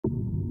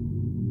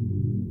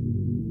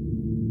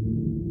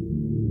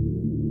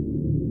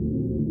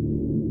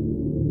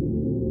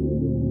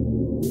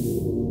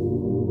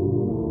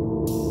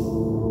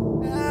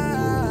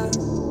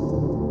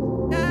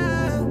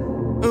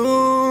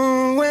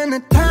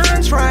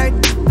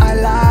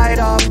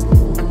up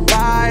and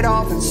ride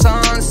off in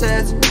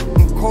sunsets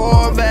and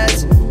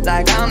Corvettes,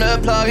 like I'm the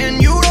plug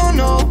and you don't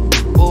know.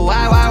 Well,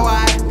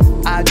 why?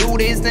 I do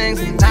these things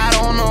and I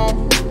don't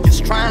know.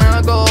 Just trying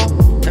to go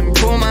and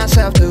prove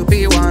myself to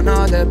be one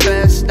of the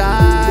best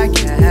I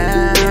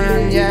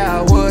can. Yeah,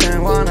 I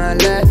wouldn't wanna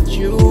let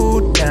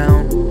you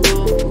down.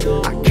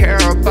 I care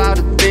about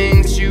the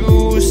things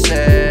you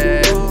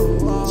said.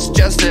 It's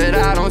just that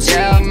I don't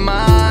see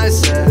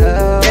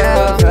myself.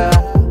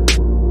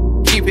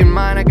 Keep in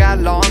mind I got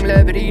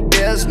longevity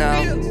deals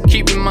now.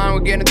 Keep in mind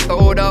we're getting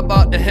throwed up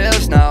out the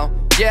hills now.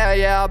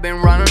 Yeah, I've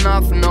been running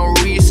off for no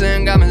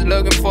reason. Got me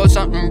looking for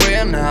something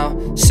real now.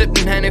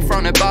 Sipping Henny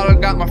from the bottle,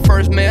 got my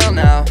first meal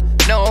now.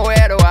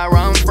 Nowhere do I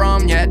run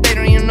from, yeah, they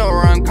don't even know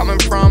where I'm coming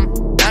from.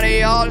 Now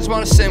they all just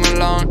wanna sing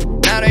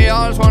along. Now they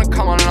all just wanna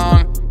come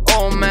along.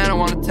 Oh man, I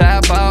wanna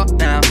tap out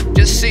now.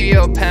 Just see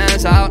your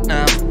pants out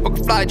now. Book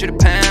a flight to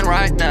Japan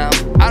right now.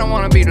 I don't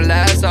wanna be the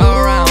last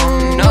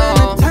around, no.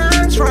 When the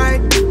time's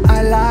right,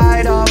 I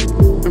light up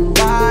and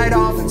ride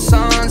off in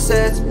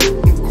sunsets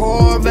and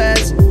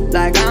Corvettes,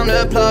 like I'm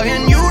the plug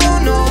and you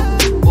don't know.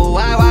 Well,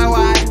 why?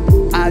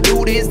 I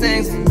do these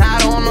things and I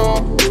don't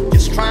know.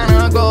 Just trying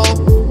to go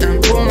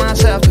and prove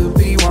myself to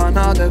be one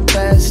of the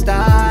best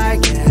I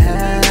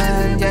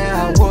can.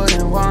 Yeah, I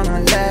wouldn't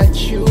wanna let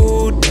you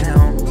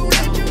down.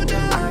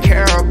 I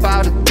care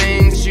about the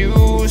things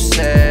you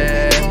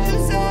said.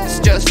 It's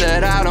just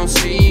that I don't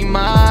see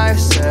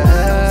myself.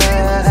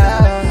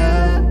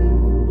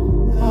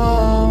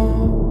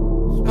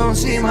 Oh, don't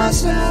see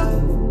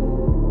myself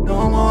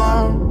no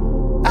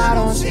more. I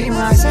don't see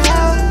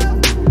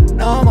myself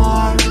no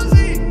more.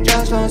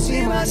 Just don't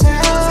see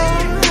myself.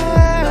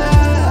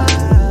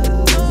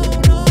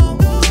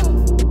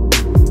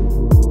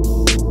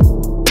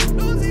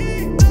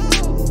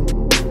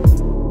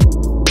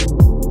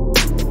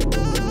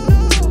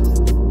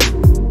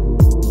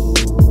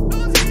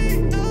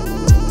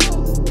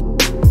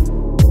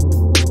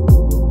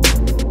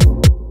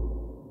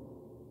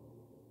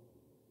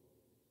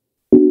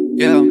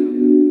 Yeah,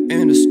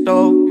 in the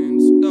stove,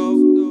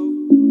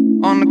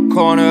 on the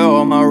corner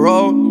of my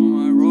road.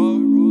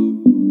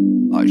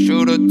 I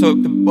should've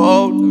took the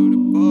boat.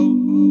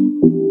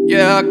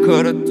 Yeah, I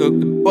could've took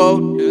the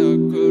boat.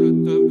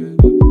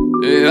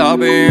 Yeah, I'll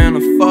be in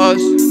a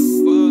fuss.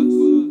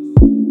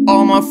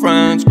 All my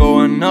friends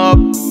going up.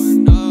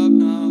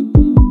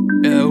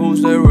 Yeah,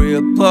 who's the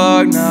real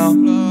plug now?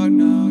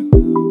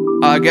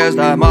 I guess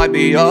that might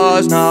be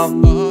us now.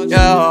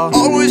 Yeah,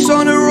 always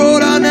on the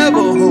road, I never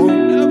home.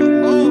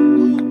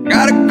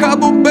 Got a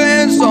couple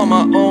bands on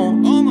my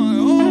own.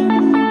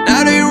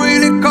 Now they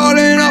really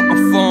calling up my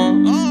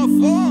phone.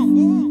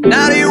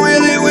 Now they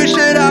really wish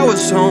that I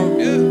was home.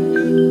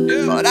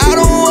 But I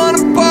don't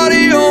wanna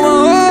party on my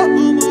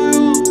own.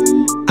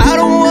 I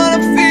don't wanna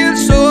feel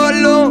so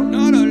alone.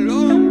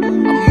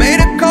 I made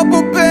a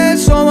couple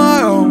bands on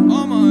my own.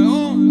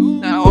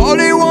 Now all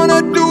they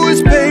wanna do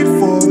is pay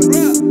for it.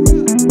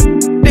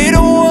 They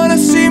don't wanna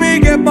see me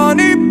get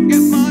money.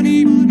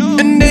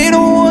 And they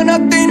don't want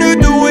nothing to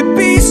do with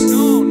peace.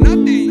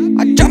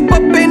 I jump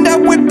up in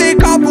that whip, they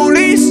call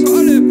police.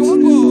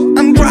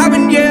 I'm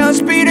driving, yeah, I'm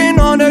speeding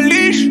on the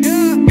leash.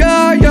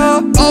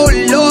 Yeah. Oh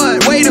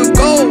Lord, way to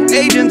go.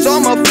 Agents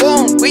on my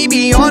phone. We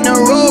be on the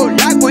road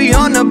like we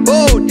on the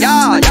boat.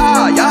 Yeah.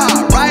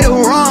 Right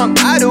or wrong,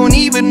 I don't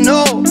even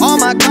know. All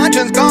my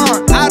conscience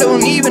gone. I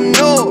don't even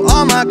know.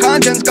 All my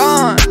conscience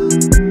gone.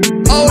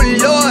 Oh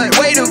Lord,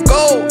 way to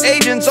go.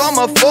 Agents on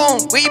my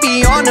phone. We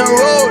be on the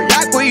road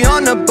like we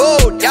on the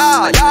boat.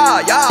 Yeah.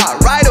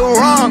 Right or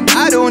wrong,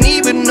 I don't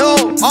even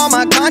know. All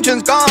my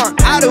conscience gone.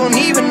 I don't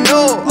even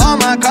know. All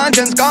my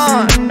conscience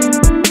gone.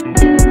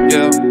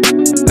 Yeah,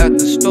 at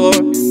the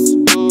store,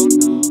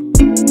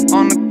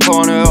 on the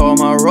corner of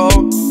my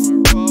road.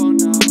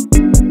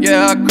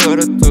 Yeah, I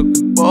could've took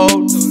the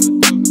boat.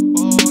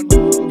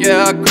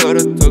 Yeah, I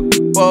could've took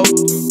the boat.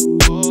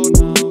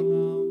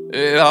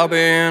 Yeah, I'll be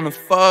in a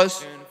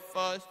fuss.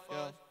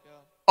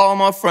 All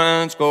my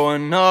friends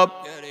going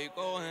up.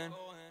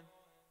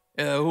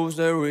 Yeah, who's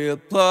the real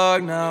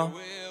plug now?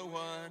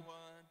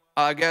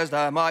 I guess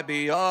that might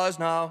be us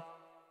now.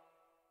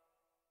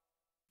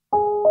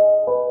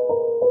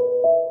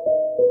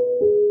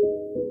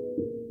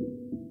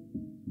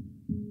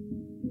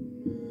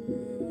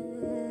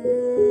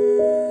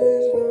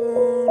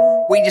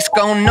 We just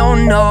gon' no,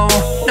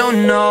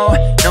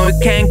 we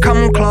can't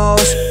come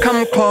close.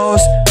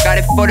 Got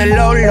it for the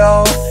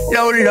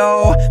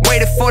low.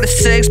 Waited for the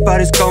 6, but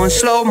it's going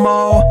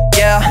slow-mo.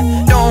 Yeah,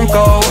 don't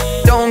go.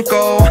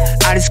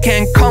 I just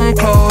can't come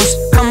close.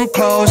 I'm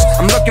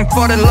looking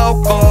for the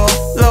local.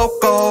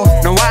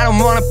 No, I don't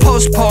wanna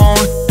postpone.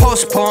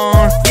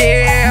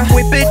 Yeah,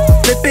 whip it,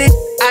 flip it.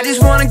 I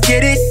just wanna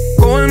get it.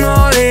 Going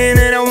all in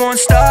and I won't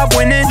stop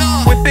winning.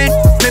 Whip it,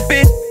 flip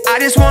it. I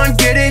just wanna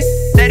get it.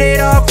 Let it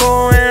all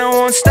go and I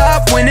won't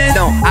stop winning.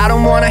 No, I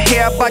don't wanna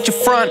hear about your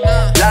front.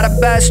 Lot of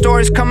bad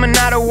stories coming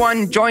out of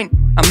one joint.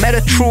 I met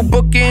a true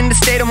bookie in the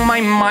state of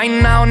my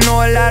mind. Now I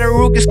know a lot of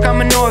rookies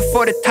coming over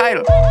for the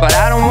title, but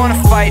I don't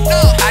wanna fight.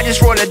 I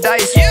just roll the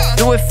dice.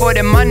 Do it for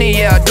the money,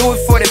 yeah, do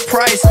it for the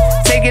price.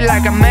 Take it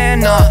like a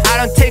man, I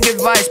don't take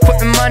advice.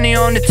 Putting money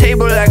on the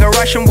table like a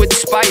Russian with the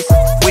spice.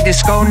 We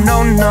just go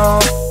no, no,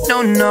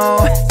 no,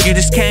 no. You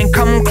just can't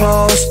come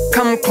close,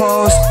 come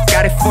close.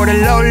 Got it for the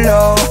low,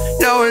 low,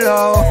 low,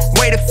 low.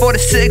 Waited for the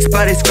 6,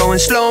 but it's going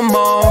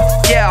slow-mo.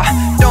 Yeah,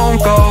 don't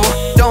go,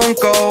 don't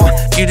go.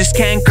 You just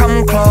can't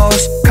come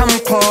close, come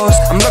close.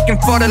 I'm looking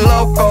for the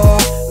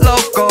loco,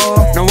 loco.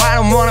 No, I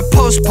don't wanna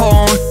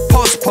postpone,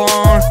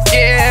 postpone.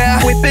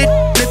 Yeah, whip it,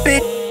 flip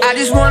it, I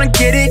just wanna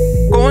get it.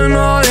 Going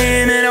all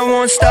in and I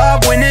won't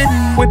stop winning.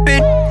 Whip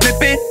it,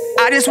 flip it,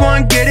 I just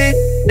wanna get it.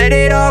 Let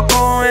it all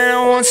go and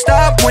I won't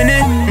stop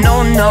winning.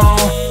 No, no,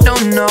 no,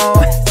 no,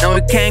 no,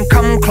 it can't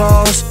come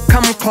close,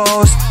 come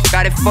close.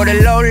 Got it for the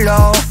low,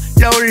 low,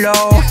 low,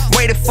 low.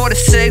 Waited for the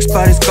 6,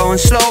 but it's going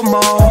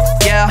slow-mo.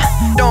 Yeah,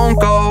 don't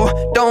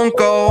go, don't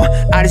go.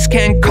 I just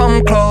can't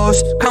come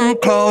close, come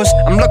close.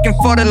 I'm looking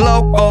for the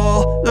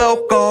local,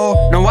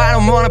 local. No, I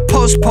don't wanna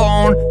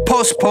postpone,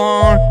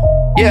 postpone.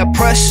 Yeah,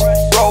 press,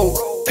 roll,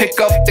 pick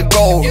up the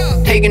gold.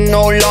 Taking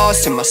no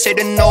loss in my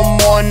city, no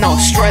more, no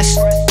stress.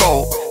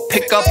 Go,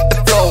 pick up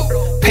the flow.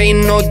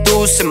 Paying no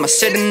dues in my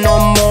city no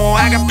more.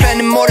 I got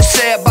plenty more to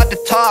say about the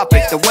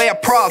topic, the way I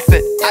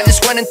profit. I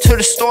just went into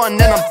the store and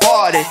then I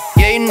bought it.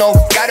 Yeah, you know,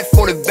 got it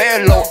for the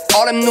very low.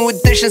 All them new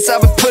additions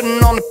I've been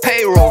putting on the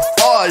payroll.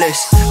 All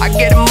this, I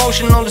get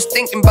emotional just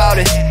thinking about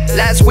it.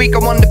 Last week I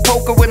won the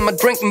poker with my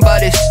drinking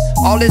buddies.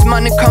 All this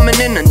money coming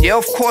in and yeah,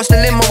 of course the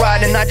limo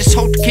riding. I just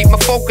hope to keep my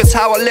focus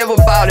how I live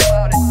about it.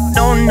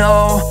 No,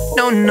 no,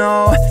 no,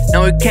 no,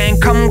 no, it can't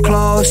come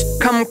close,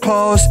 come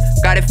close.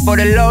 Got it for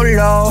the low,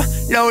 low,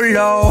 low,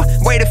 low.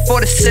 Waited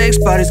for the 6,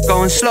 but it's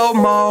going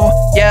slow-mo.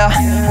 Yeah.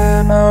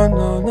 Yeah, no,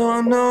 no,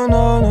 no, no,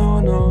 no, no,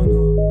 no,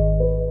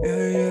 no.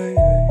 Yeah, yeah,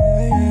 yeah,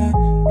 yeah, yeah.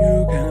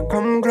 You can't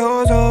come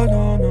closer,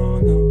 no, no,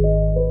 no.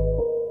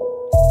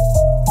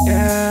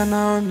 Yeah,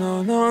 no,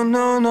 no, no,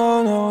 no,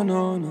 no, no,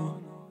 no,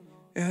 no.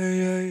 Yeah,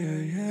 yeah,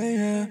 yeah, yeah,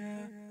 yeah.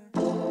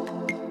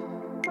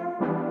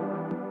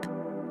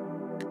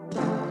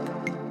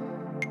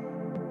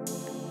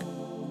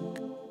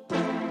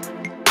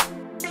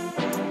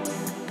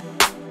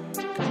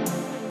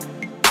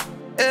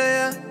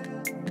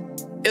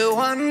 You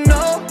wanna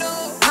know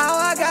how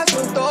I got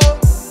so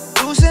dope,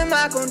 losing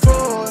my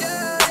control.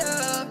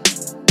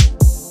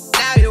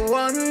 Now you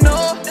wanna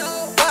know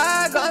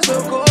why I got so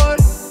cold,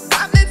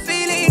 got me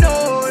feeling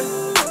old.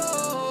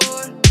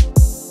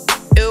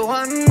 You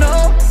wanna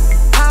know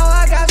how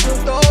I got so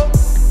dope,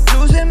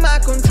 losing my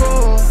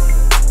control.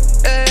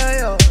 Yeah,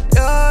 yeah,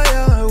 yeah,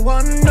 yeah. You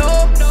wanna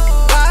know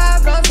why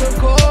I got so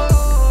cold,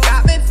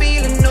 got me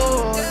feeling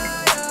old.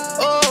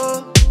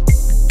 Oh,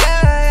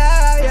 yeah,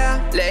 yeah, yeah.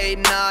 Late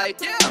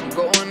night, I'm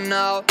going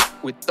out.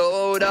 We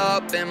throwed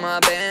up in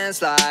my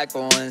Benz like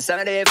going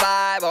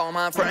 75. All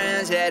my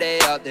friends, yeah, they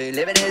up, they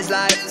living this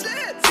life.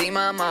 See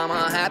my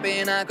mama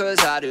happy now cause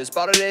I just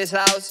bought this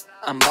house.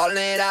 I'm balling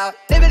it out,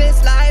 living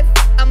this life,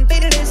 I'm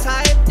feeling this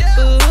hype.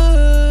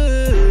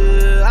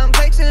 Ooh, I'm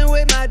flexing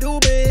with my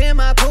doobie in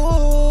my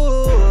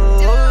pool.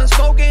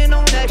 Smoking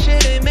on that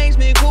shit, it makes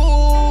me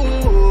cool.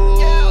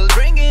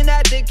 Drinking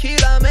that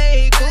tequila,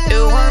 make it cool.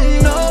 You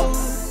wanna know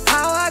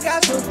how I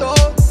got so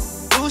dope,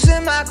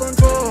 losing my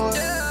control.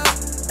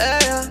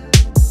 Yeah.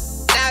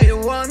 Now you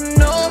wanna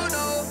know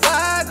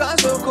why I got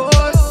so cold,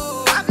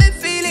 got me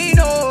feeling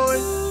old.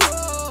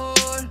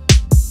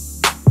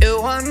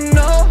 You wanna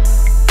know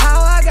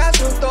how I got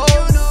so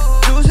dope,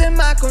 losing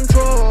my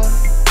control.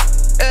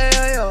 Yeah,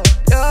 yeah,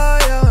 yeah,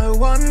 yeah. You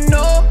wanna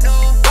know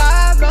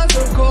why I got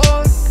so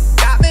cold,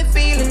 got me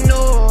feeling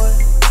old.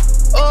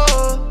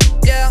 Oh,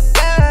 yeah,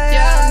 yeah,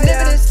 yeah. I'm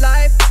living this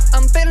life,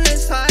 I'm feeling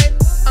this hype,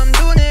 I'm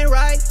doing it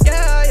right.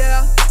 Yeah,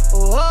 yeah.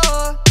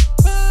 Oh,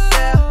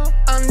 yeah.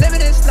 I'm living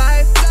this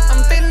life,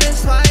 I'm feeling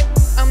this hype,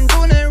 I'm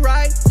doing it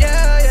right.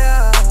 Yeah,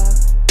 yeah.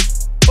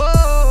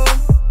 Whoa,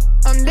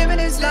 I'm living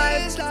this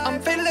life, I'm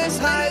feeling this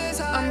hype,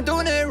 I'm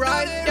doing it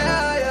right.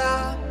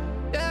 Yeah,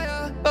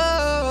 yeah.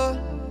 Oh,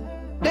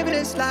 living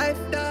this life,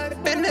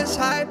 feeling this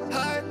hype,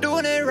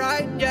 doing it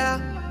right. Yeah.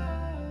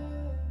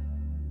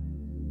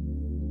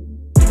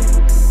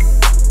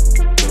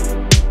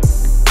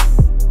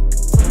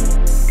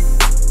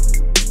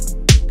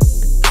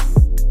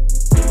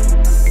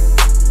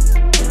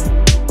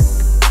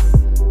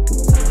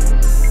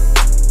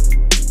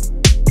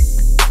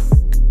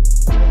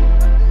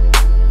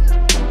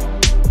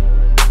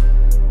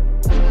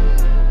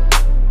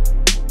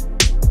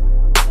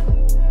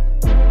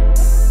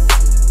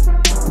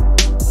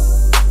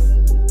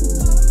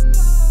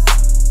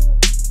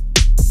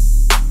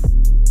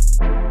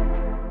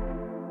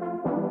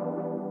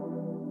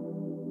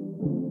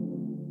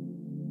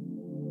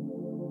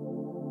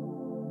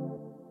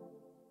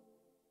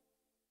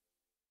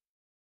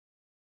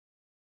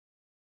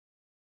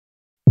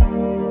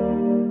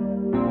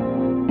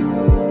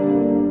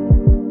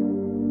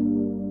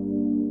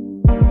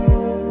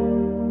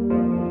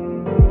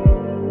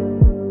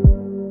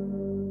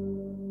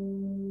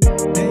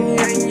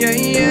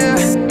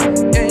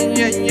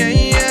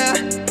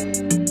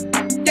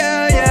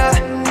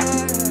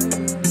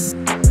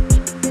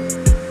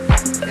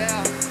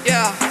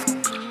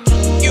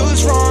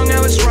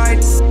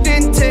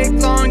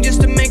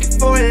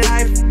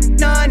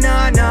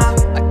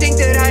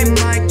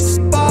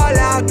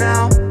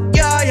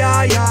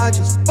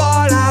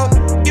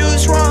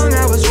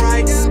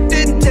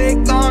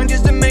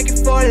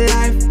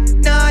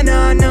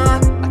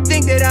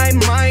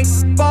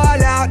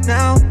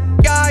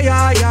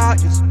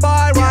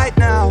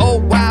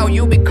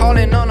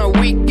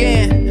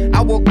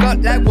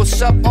 like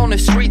what's up on the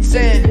streets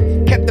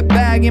and kept the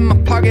bag in my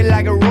pocket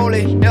like a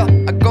rollie. Yeah,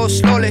 I go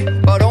slowly,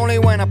 but only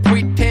when I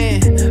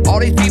pretend. All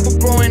these people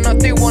growing up,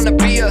 they wanna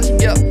be us.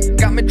 Yeah,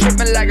 got me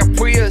tripping like a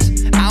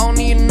Prius. I don't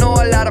even know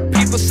a lot of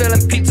people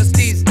selling pizzas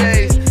these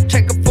days.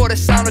 Checking for the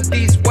sound of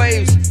these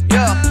waves.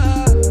 Yeah,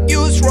 you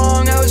was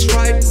wrong, I was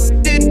right.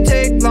 Didn't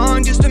take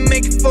long just to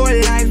make it for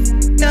life.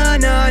 Nah,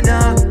 nah,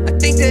 nah. I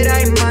think that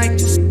I might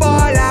just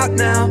ball out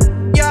now.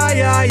 Yeah,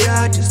 yeah,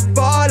 yeah, just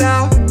ball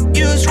out.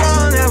 You was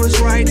wrong, I was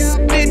right.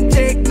 Didn't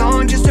take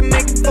long just to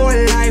make it for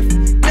life.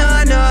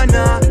 Nah, nah,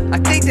 nah. I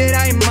think that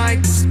I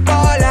might just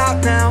ball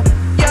out now.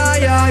 Yeah,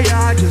 yeah,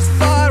 yeah, just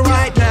ball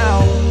right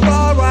now.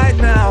 Ball right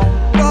now.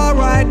 Ball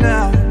right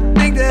now.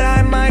 Think that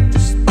I might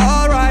just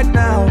ball right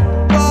now.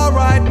 Ball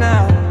right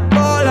now.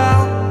 Ball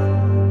out.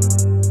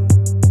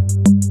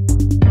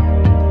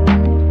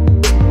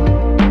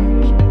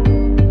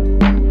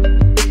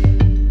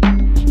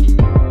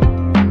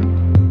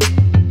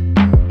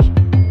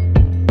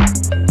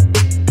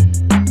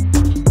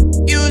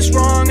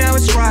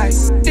 Right.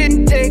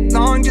 Didn't take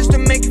long just to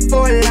make it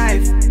for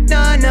life.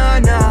 Nah, nah,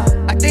 nah.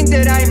 I think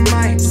that I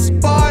might just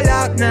ball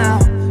out now.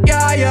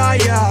 Yeah, yeah,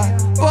 yeah.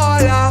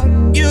 Ball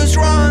out. You was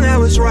wrong, I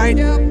was right.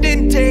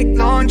 Didn't take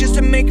long just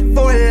to make it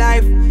for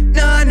life.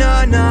 Nah,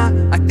 nah, nah.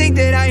 I think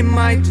that I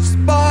might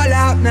just ball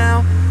out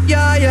now.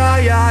 Yeah, yeah,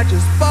 yeah.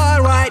 Just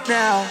ball right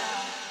now.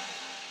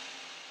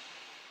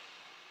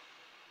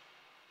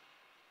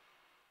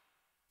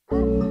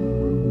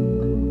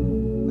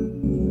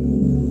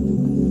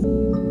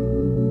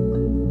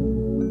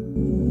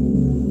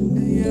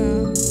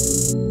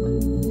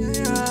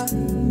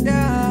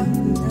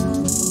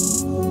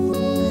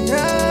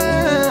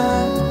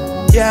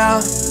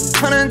 Yeah,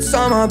 hundreds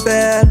on my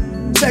bed,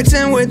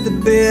 flexing with the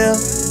bill.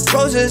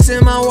 Roses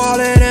in my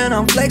wallet and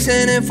I'm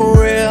flexing it for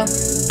real.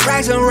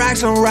 Racks and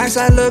racks and racks,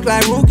 I look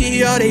like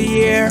rookie of the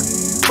year.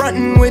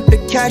 Frontin' with the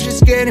cash,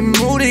 it's getting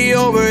moody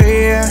over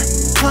here.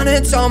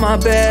 Hundreds on my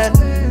bed,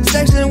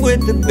 flexing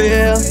with the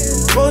bill.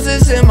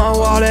 Roses in my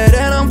wallet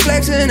and I'm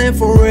flexing it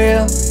for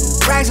real.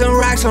 Racks and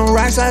racks and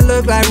racks, I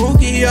look like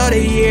rookie of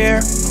the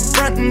year.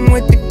 Frontin'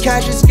 with the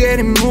cash, it's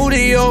getting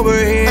moody over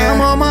here.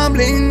 I'm on my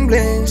bling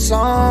bling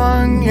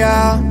song,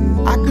 yeah.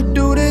 I could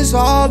do this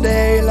all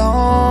day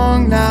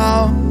long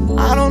now.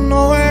 I don't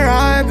know where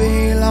I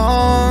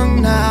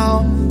belong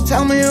now.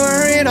 Tell me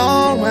where it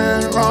all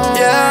went wrong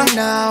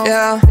now.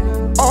 Yeah,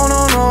 oh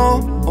no,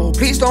 no, oh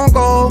please don't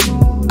go.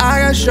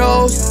 I got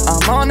shows,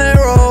 I'm on the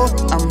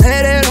road. I'm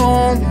headed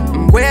home,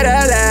 I'm where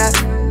that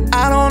at.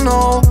 I don't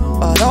know,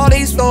 but all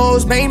these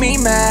flows make me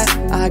mad.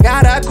 I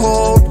got a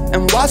cold,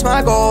 and what's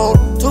my goal?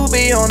 To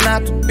be or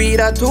not to be,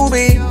 that to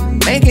be.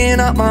 Making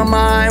up my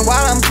mind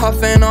while I'm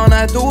puffing on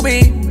that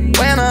doobie.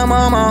 When I'm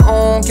on my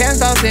own, can't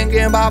stop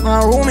thinking about my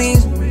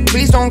roomies.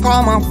 Please don't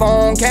call my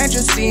phone, can't you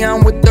see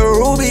I'm with the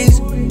rubies?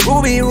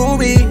 Ruby,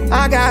 Ruby,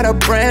 I got a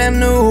brand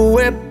new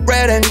whip,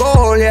 red and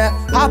gold, yeah.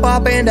 Hop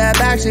up in that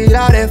backseat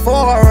out there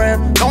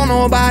foreign. Don't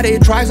nobody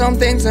try some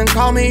things and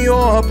call me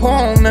your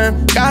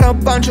opponent. Got a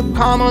bunch of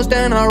commas,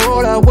 then I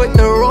roll up with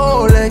the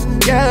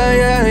Rolex. Yeah,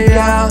 yeah,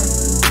 yeah.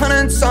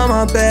 Hundreds on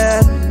my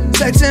bed,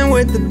 flexing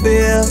with the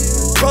bill.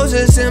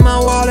 Roses in my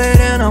wallet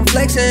and I'm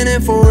flexing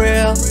it for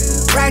real.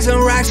 Racks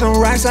and racks and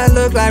racks, I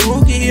look like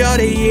rookie of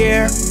the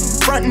year.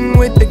 Frontin'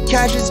 with the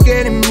cash, it's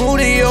getting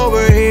moody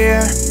over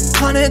here.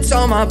 Hundreds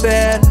on my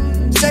bed,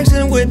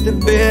 flexing with the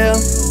bill.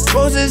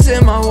 Roses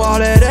in my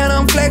wallet and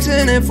I'm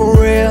flexing it for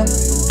real.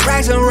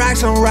 Racks and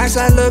racks and racks,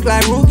 I look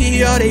like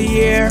rookie of the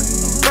year.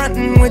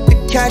 Frontin' with the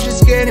cash,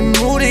 it's getting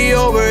moody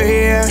over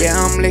here. Yeah,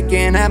 I'm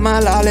licking at my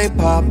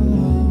lollipop,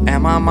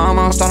 and my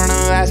mama starting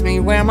to ask me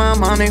where my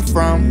money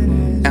from.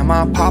 And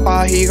my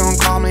papa, he gon'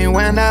 call me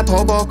when that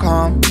popo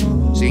come.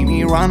 See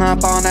me run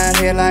up on that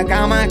hill like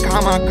I'm at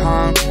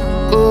Comic-Con.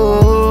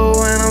 Ooh,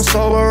 when I'm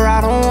sober,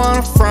 I don't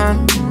wanna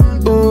front.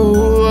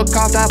 Ooh, I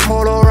caught that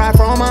polo right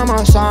from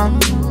mama's son.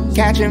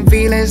 Catching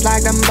feelings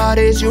like them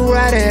buddies you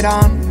read it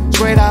on.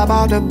 Straight up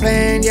out the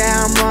plane,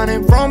 yeah, I'm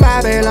running from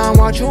Babylon.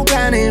 What you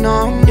planning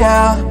on?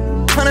 Yeah,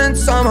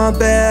 hundreds on my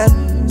bed,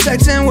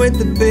 flexing with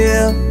the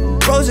bill.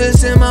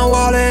 Roses in my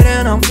wallet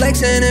and I'm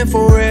flexing it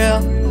for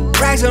real.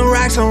 Racks and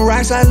racks and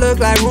racks, I look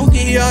like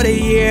rookie of the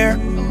year.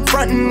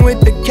 Frontin'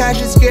 with the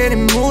cash, it's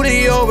getting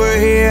moody over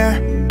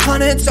here.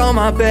 Hundreds on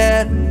my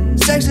bed,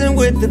 flexing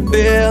with the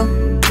bill.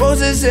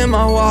 Roses in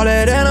my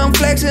wallet and I'm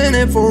flexing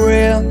it for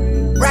real.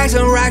 Racks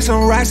and racks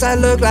and racks, I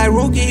look like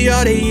rookie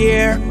of the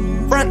year.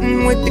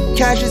 Frontin' with the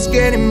cash, it's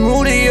getting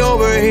moody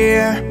over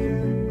here.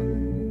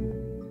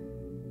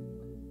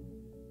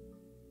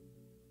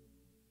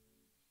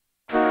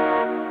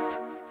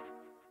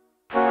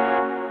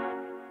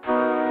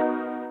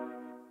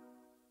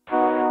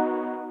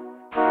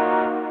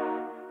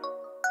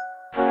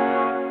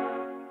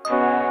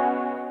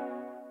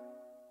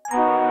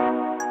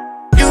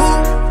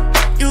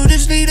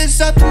 It's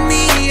up to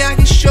me, I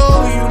can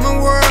show you my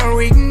world,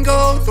 we can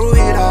go through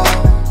it all.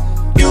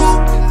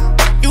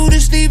 You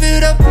just leave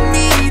it up to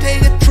me,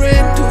 take a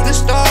trip to the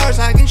stars,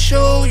 I can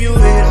show you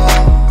it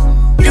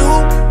all.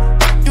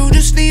 You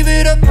just leave it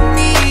it up to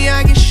me,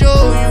 I can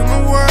show you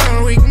my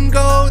world. We can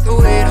go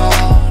through it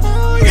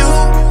all.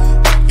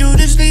 You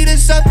just lead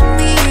us up to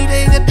me.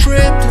 Take a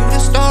trip to the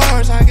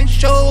stars, I can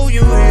show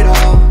you it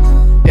all.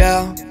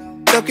 Yeah,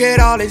 look at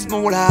all this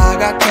moolah, I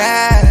got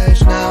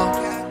cash now,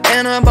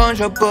 and a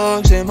bunch of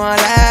books in my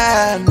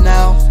lap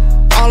now.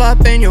 All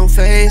up in your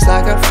face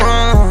like a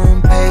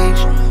front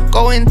page,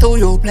 going through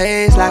your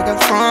place like a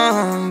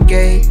front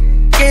gate.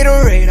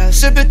 Gatorade, I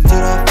sip it till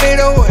I fade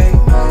away.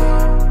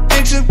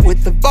 Mix it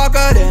with the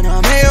vodka, then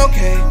I'm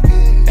A-okay.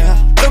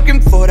 Yeah,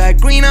 looking for that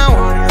green, I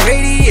wanna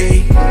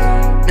radiate,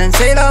 then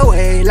sail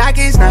away like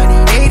it's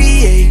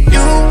 1988.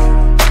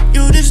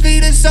 You just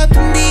lead us up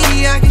to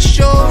me, I can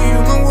show you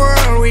my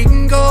world. We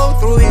can go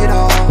through it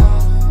all.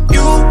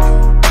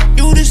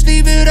 You just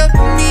leave it up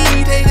to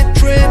me. Take a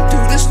trip to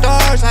the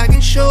stars, I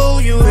can show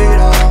you it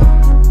all.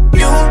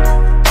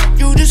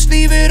 You just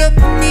leave it up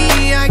to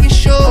me, I can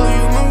show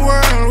you my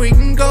world. We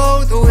can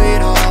go through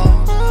it all.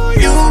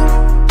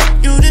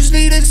 You just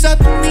lead us up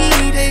to me.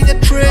 Take a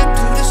trip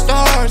to the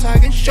stars, I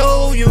can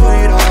show you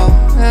it all.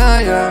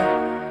 Yeah.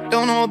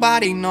 Don't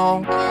nobody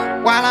know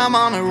while I'm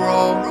on the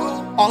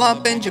road, all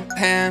up in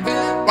Japan,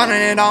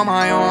 running it on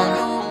my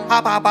own.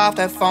 Hop off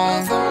that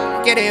phone,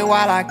 get it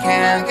while I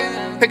can.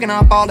 Picking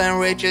up all them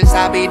riches,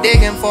 I'll be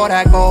digging for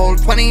that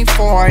gold.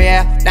 24,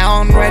 yeah, now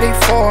I'm ready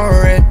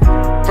for it.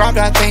 Drop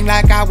that thing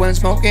like I went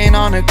smoking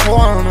on the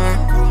corner.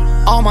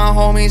 All my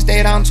homies,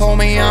 they done told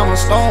me I'm a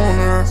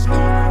stoner.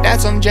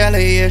 That's some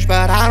jelly-ish,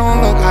 but I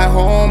don't look like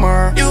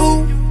Homer.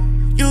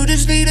 You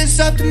just lead us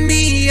up to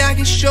me, I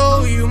can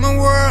show you my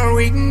world.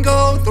 We can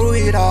go through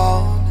it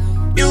all.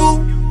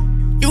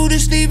 You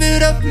just leave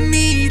it up to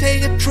me.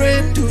 Take a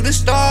trip to the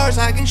stars,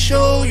 I can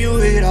show you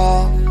it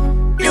all.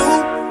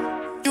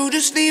 You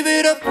just leave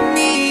it up to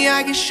me,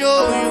 I can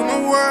show you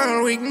my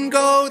world. We can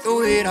go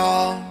through it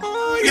all.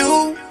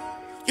 You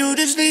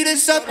just lead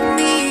us up to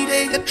me.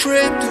 Take a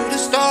trip to the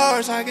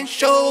stars, I can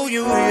show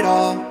you it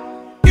all.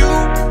 You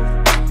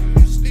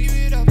just leave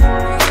it up to me,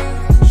 I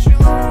can show you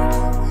my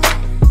world.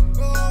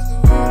 Go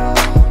through it all.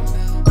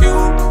 You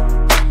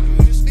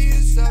just lead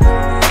us up to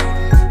me.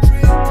 Take a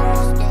trip to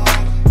the stars,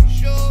 I can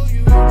show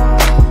you it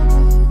all.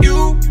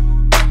 You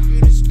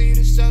just lead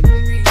us up to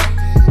me.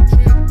 Take a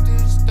trip to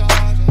the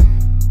stars,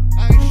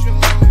 I can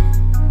show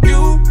you.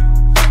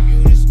 You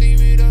just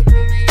leave it up to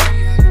me,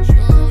 I can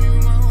show you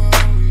my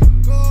world. We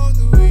can go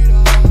through it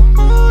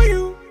all. You.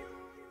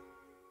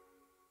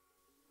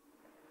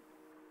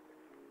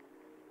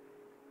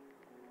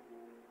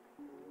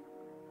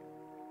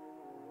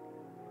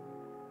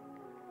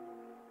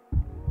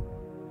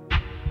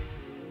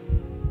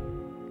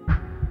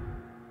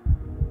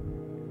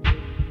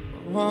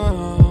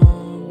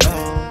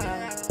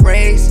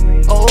 Race,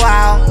 oh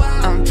wow,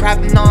 I'm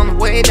trapping on the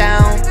way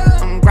down.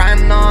 I'm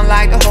grinding on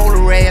like the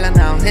holy rail, and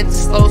now hit the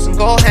slows and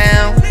go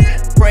ham.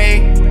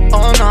 Pray,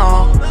 oh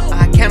no,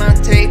 I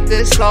cannot take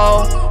this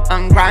slow.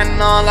 I'm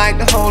grinding on like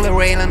the holy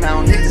rail, and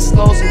now hit the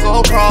slows and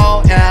go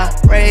pro. Yeah,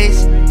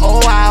 race,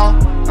 oh wow,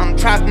 I'm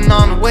trapping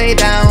on the way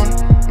down.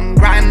 I'm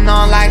grinding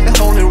on like the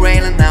holy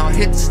rail, and now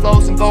hit the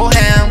slows and go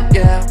ham.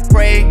 Yeah,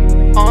 pray,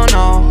 oh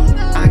no,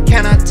 I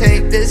cannot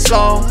take this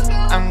slow.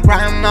 I'm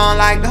grinding on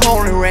like the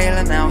holy rail,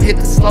 and now hit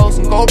the slows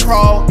and go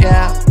pro.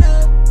 Yeah,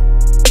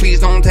 please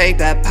don't take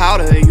that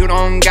powder, you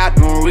don't got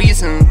no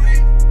reason.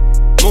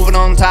 Moving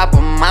on top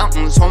of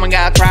mountains, homie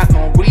got trapped,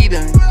 no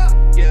breathing.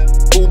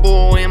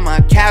 Boo-boo in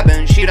my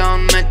cabin, she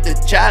done met the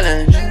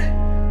challenge.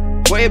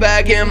 Way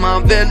back in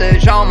my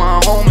village, all my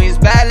homies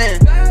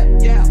battling.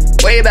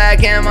 Way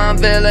back in my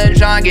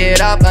village, I get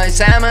up like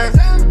salmon.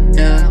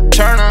 Yeah,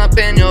 turn up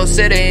in your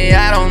city,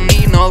 I don't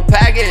need no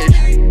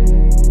package.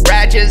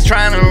 Ratchets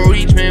trying to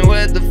reach me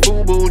with the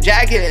FUBU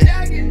jacket.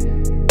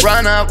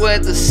 Run up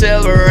with the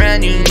silver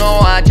and you know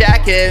I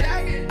jack it.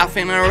 I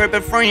finna rip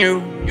it from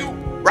you.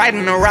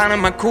 Riding around in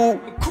my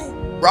coupe.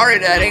 Rory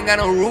that ain't got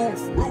no roof.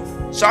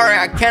 Sorry,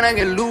 I cannot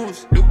get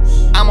loose.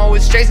 I'm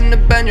always chasing the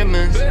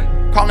Benjamins,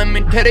 calling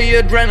me Teddy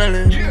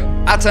Adrenaline.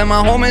 I tell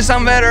my homies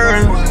I'm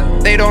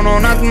veteran, they don't know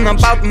nothing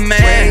about the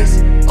man.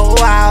 Oh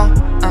wow,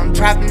 I'm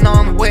trapping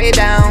on the way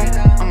down.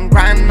 I'm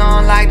grinding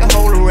on like the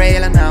holy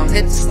rail, and now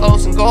hit the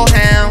slows and go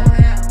ham.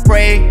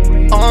 Pray,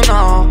 oh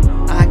no,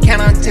 I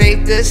cannot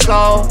take this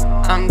slow.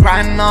 I'm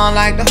grinding on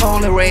like the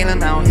holy rail, and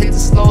now hit the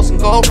slows and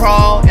go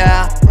pro.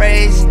 Yeah,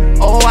 race,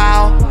 oh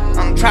wow,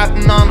 I'm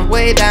trapping on the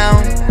way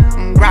down.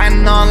 I'm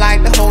grinding on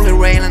like the holy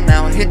rail, and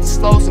now hit the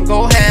slows and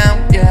go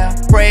ham. Yeah,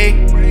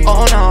 pray,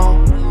 oh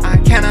no, I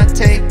cannot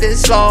take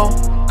this slow.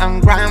 I'm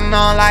grinding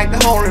on like the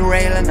holy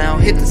rail, and now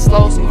hit the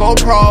slows and go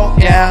pro.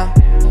 Yeah,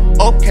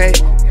 okay,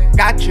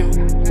 got you.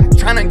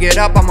 Tryna get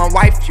up, I'ma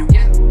wipe you.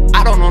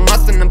 I don't know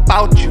nothing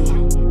about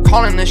you.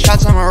 Calling the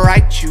shots, I'ma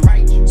write you.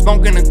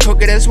 Smoking and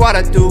cooking, that's what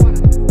I do.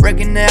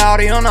 Breaking the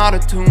audio on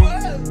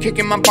auto-tune.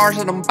 Kicking my bars,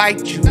 I don't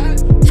bite you.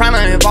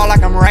 Tryna evolve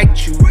like I'm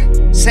right you.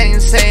 Saying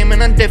same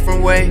in a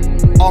different way.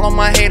 All of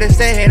my haters,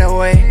 they hate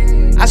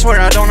away. I swear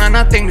I don't have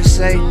nothing to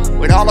say.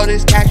 With all of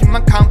this cash in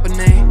my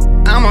company,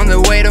 I'm on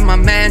the way to my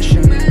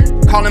mansion.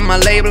 Calling my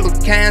label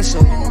to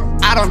cancel.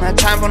 I don't have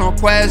time for no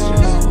questions.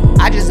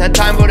 I just had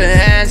time for the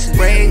hands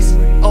race.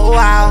 Oh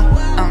wow,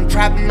 I'm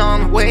trapping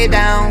on the way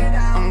down.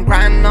 I'm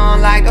grinding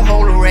on like the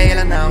holy rail,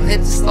 and now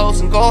hit the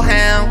slows and go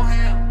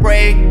ham.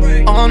 Break,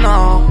 oh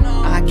no,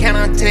 I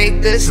cannot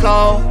take this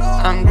slow.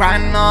 I'm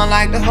grinding on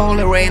like the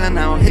holy rail, and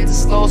now hit the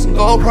slows and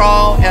go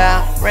pro.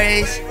 Yeah,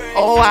 race,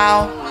 oh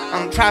wow,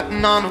 I'm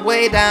trapping on the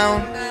way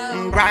down.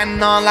 I'm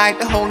grinding on like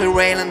the holy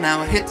rail, and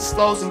now hit the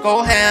slows and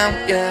go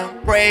ham. Yeah,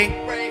 break,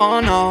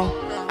 oh no,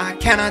 I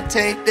cannot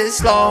take this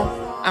slow.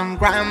 I'm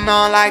grinding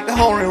on like the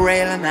holy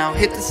rail, and now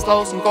hit the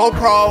slows and go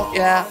pro.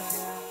 Yeah.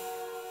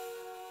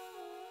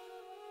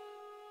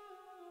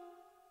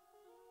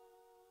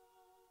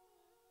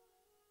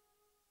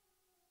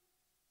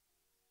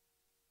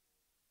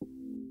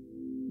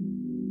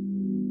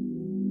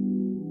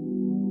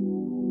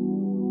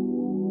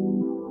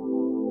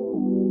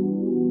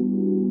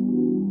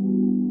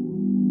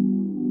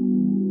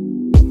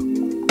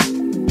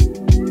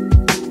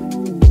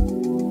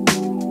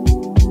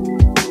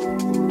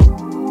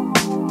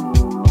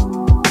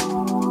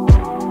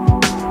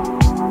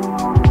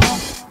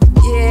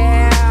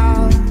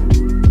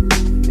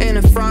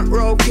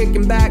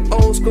 Kicking back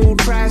old school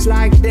tracks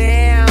like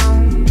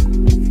damn.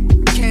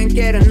 Can't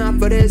get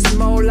enough of this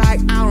mode, like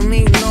I don't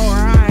even know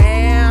where I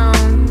am.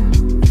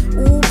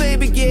 Ooh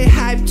baby, get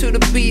hyped to the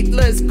beat,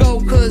 let's go,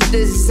 cause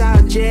this is our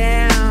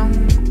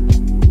jam.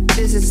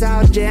 This is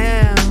our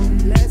jam.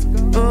 Let's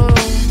go.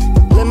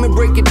 Let me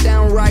break it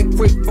down right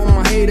quick for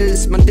my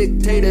haters, my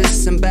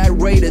dictators and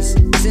bad raiders.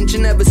 Since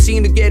you never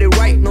seem to get it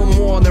right no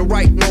more, then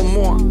right no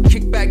more.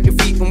 Kick back your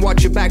feet and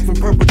watch your back from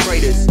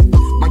perpetrators.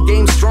 My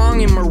game's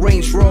strong in my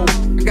Range Rover.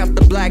 I got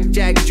the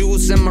blackjack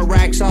juice and my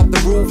racks off the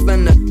roof,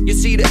 and you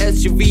see the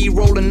SUV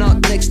rolling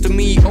up next to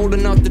me, old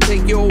enough to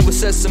take you over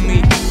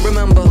Sesame.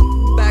 Remember,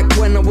 back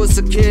when I was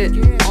a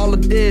kid, all I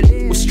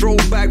did was stroll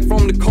back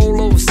from the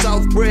cold over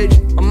South Bridge.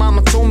 My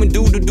mama told me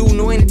do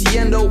no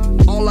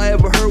entiendo. All I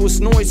ever heard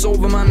was noise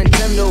over my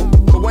Nintendo.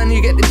 But when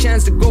you get the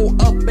chance to go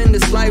up in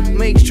this life,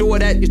 make sure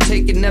that you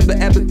take it, never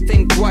ever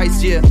think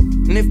twice, yeah.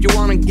 And if you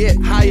wanna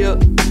get higher,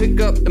 pick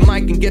up the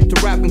mic and get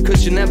to rapping,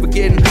 cause you're never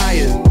getting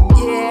higher.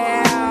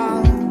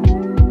 Yeah,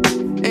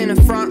 in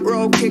the front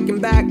row, kicking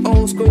back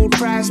old school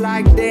tracks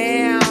like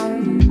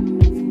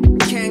damn.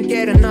 Can't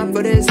get enough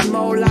of this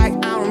mode, like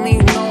I don't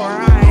even know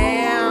where I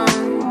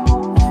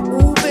am.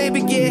 Ooh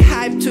baby, get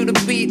hyped to the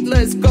beat,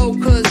 let's go,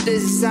 cause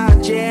this is our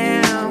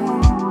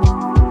jam.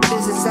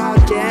 This is our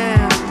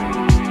jam.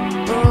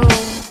 Oh,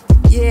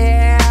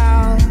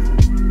 yeah.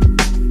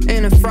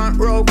 In the front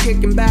row,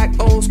 kicking back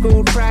old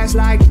school tracks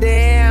like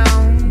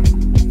damn.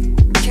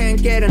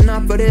 Can't get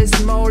enough of this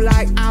mode,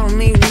 like I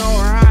don't even know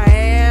where I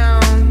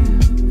am.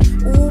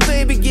 Ooh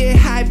baby, get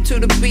hyped to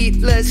the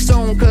beat, let's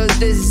zone, cause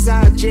this is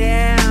our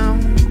jam.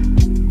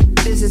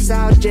 This is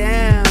our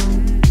jam.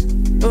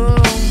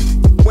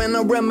 When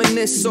I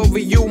reminisce over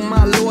you,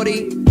 my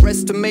lordy,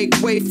 rest to make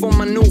way for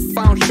my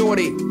newfound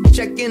shorty.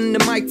 Checking the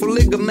mic for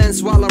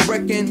ligaments while I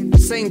reckon.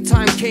 Same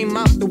time came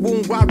out the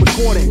womb while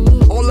recording.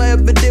 All I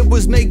ever did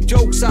was make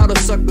jokes out of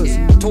suckers.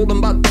 Told them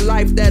about the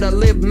life that I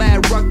live,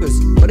 mad ruckus.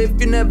 But if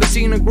you never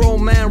seen a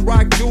grown man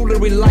rock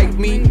jewelry like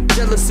me,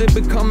 jealousy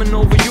be coming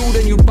over you,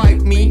 then you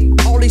bite me.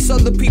 All these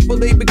other people,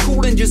 they be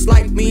coolin' just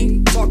like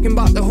me. Talking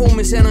about the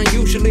homies and I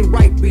usually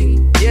right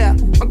beat. Yeah,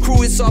 my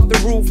crew is off the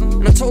roof,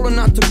 and I told her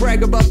not to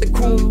brag about the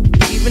cool,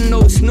 even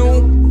though it's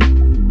new.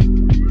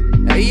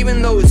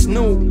 Even though it's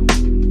new.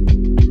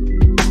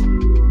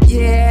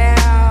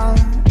 Yeah,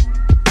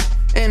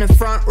 in the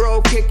front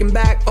row, kicking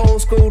back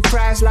old school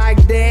tracks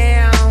like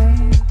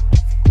damn.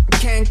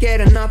 Can't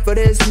get enough of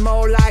this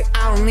mode, like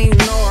I don't even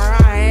know where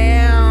I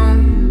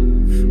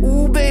am.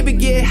 Ooh baby,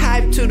 get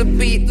hyped to the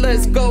beat,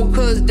 let's go,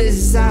 cause this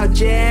is our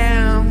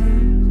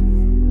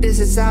jam. This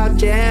is our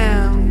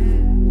jam.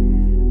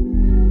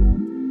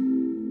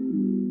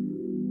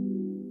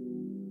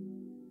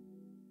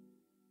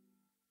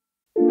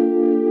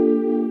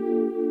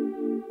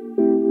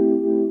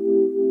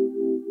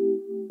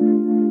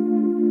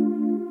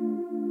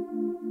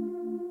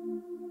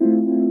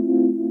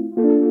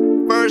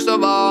 First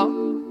of all,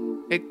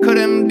 it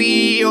couldn't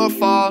be your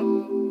fault.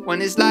 When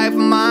this life of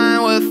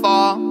mine will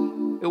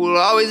fall, it will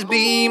always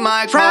be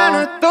my call.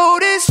 Trying to throw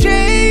this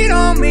shade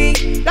on me,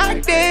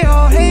 like they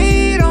all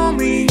hate on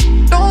me.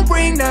 Don't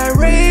bring that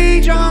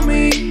rage on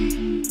me.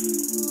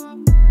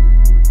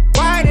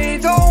 Why they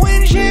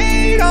throwing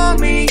shade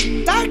on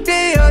me, like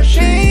they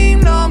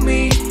ashamed of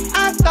me?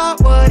 I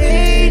thought, what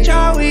age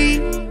are we?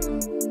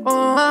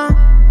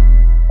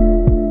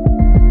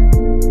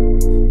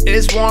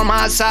 It's warm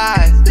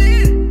outside,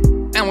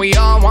 and we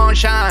all want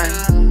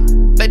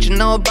shine. Bet you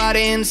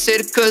nobody in the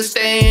city could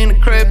stay in the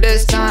crib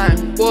this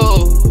time.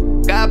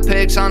 Whoa, got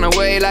pics on the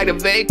way like a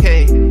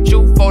vacay.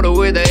 Shoot photo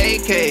with an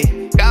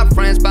AK. Got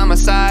friends by my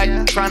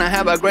side, trying to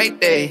have a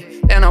great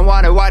day. Then I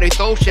wonder why they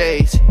throw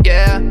shades.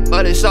 Yeah,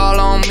 but it's all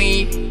on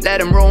me. Let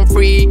them roam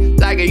free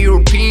like a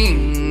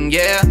European.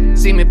 Yeah,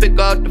 see me pick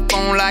up the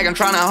phone like I'm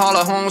trying to haul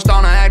a home,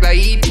 starting to act like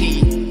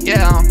E.T. Yeah,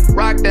 yeah.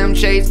 Rock them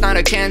shades, now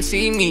they can't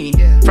see me.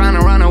 Trying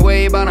to run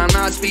away, but I'm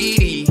not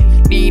speedy.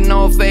 Need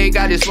no fake,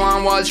 I just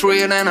want what's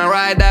real, and I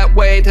ride that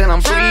way till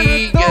I'm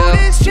free, yeah. Throw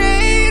this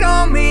shade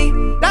on me,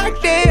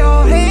 like they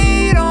all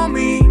hate on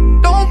me.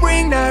 Don't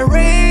bring that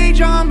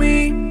rage on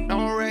me.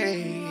 No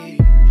rage.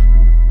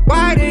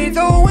 Why they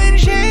throwing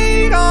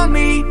shade on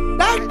me,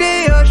 like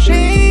they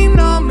ashamed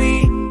of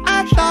me?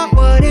 I thought,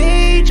 what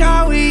age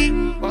are we?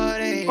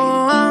 What age?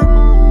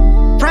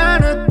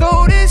 Trying to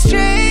throw this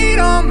shade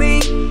on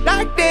me,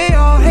 like they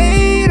all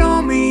hate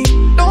on me.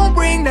 Don't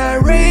bring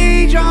that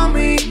rage on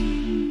me.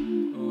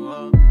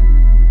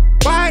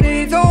 Why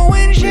they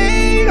throwing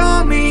shade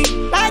on me,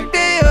 like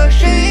they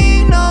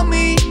ashamed of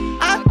me?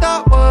 I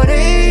thought, what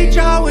age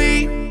are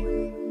we?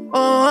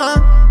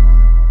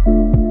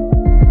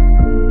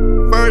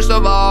 First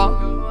of all,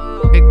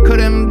 it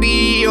couldn't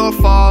be your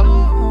fault.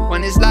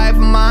 When this life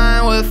of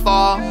mine will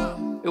fall,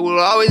 it will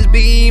always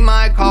be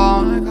my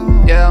call,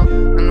 yeah.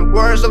 And the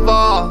worst of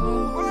all,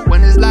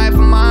 when this life of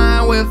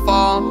mine will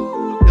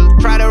fall, you'll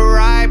try to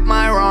right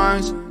my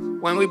wrongs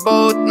when we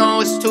both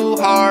know it's too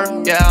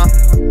hard, yeah.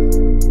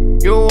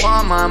 You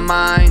on my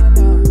mind,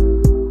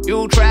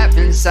 you trapped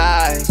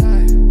inside,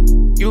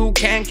 you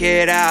can't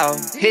get out,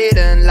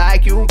 hidden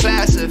like you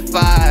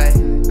classified.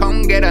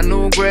 Come get a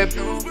new grip,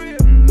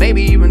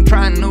 maybe even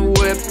try a new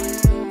whip.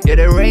 Yeah,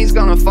 the rain's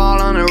gonna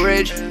fall on the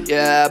ridge,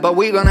 yeah, but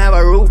we gonna have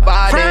a roof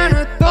by then.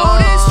 Trying to throw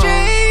this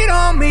shade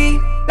on me,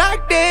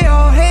 like they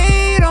all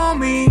hate on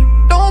me.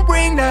 Don't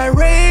bring that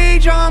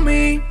rage on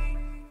me.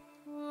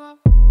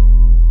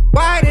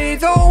 Why they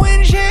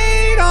throwing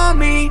shade on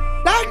me,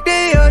 like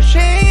they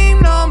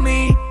ashamed of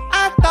me?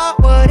 I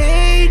thought, what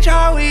age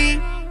are we?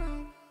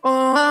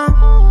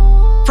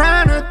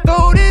 Trying to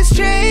throw this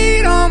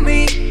shade on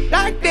me,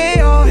 like they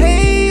all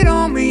hate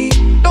on me.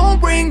 Don't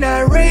bring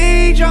that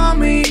rage on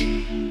me.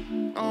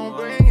 Don't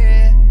bring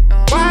it.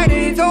 Why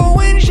they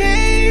throwing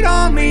shade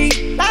on me,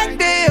 like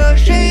they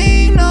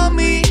ashamed of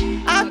me?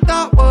 I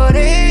thought, what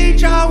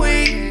age are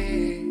we?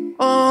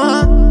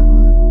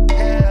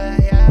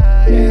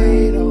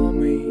 Hate on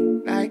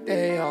me, like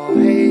they all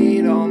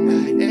hate on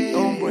me.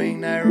 Don't bring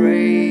that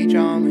rage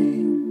on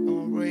me.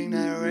 Don't bring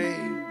that rage.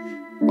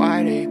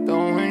 Why they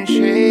throwing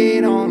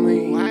shade on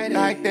me,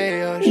 like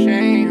they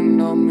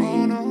ashamed of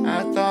me?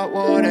 I thought,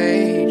 what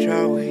age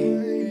are we?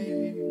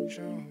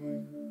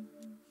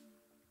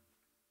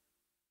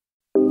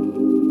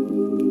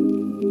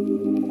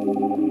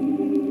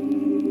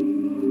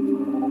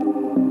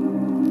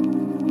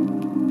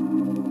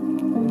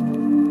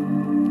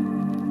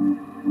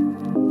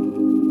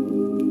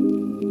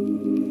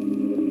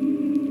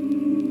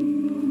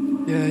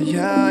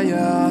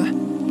 Yeah.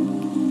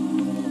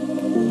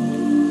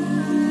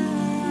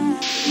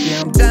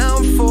 Yeah, I'm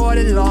down for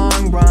the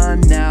long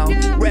run now.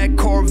 Red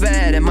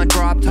Corvette and my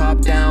drop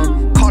top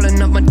down. Calling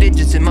up my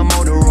digits in my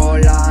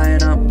Motorola,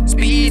 and I'm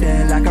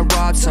speeding like I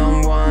robbed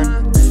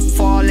someone.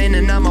 Falling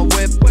and I'm a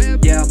whip,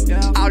 yeah.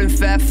 Out in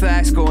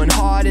Fairfax, going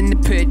hard in the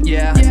pit,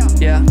 yeah.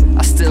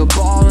 I still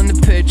ball on the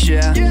pitch,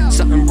 yeah.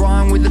 Something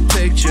wrong with the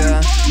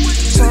picture.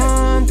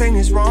 Something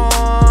is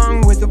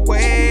wrong with the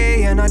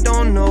way, and I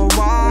don't know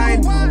why.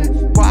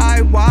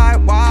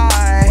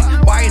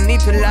 Why you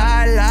need to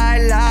lie?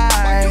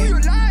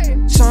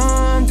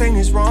 Something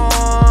is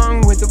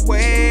wrong with the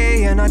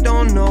way, and I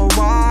don't know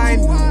why.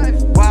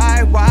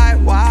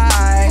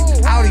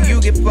 How do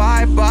you get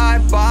by?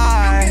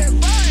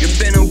 You've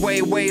been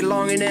away way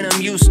longer than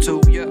I'm used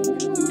to. You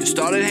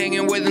started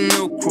hanging with a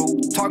new crew,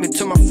 talking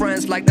to my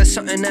friends like that's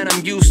something that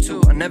I'm used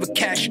to. I never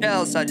cash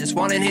L's, I just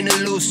wanted him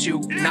to lose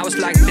you. Now it's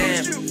like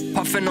damn,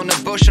 puffing on the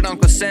bush at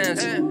Uncle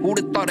Sam's. Who'd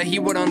have thought that he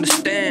would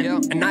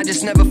understand? And I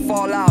just never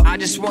fall out, I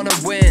just wanna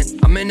win.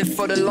 I'm in it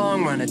for the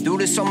long run, I do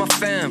this on my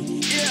fam.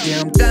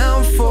 Yeah, I'm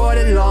down for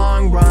the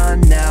long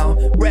run now.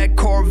 Red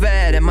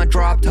Corvette and my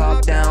drop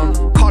top down.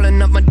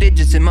 Calling up my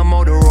digits in my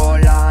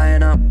Motorola,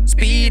 and I'm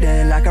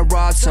speeding like I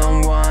robbed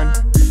someone.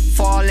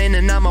 Falling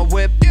and I'm a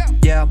whip,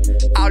 yeah.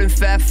 Out in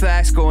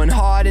Fairfax, going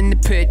hard in the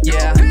pit,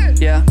 yeah.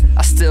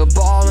 I still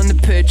ball on the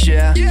pitch,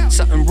 yeah.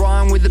 Something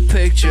wrong with the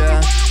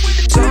picture.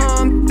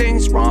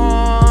 Something's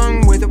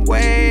wrong with the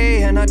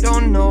way, and I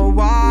don't know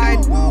why.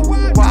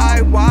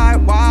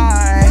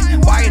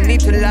 Why you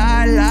need to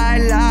lie?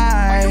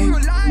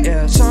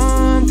 Yeah,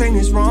 something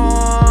is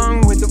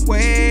wrong with the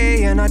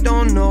way, and I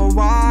don't know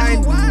why.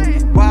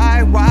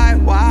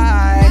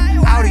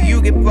 How do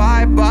you get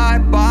by?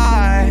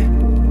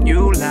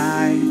 You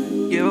lie.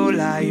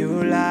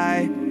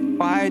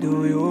 Why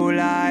do you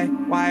lie?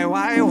 Why?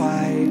 Why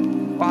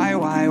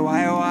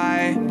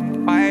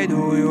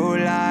do you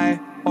lie?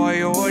 Oh,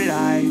 you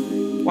lie.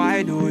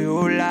 Why do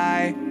you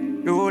lie?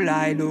 You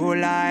lie.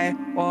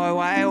 Oh,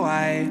 why?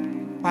 Why?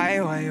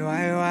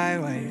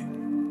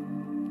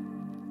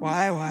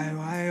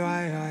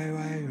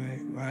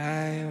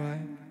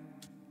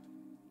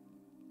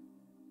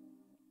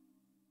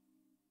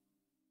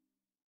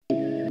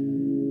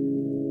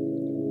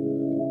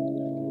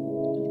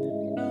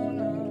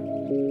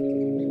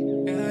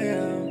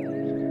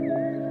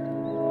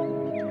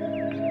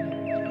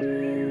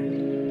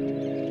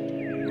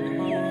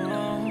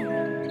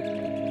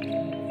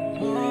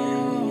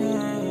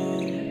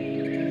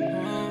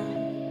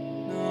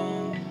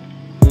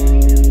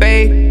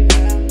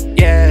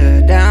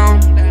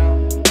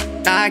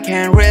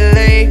 can't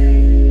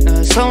relate.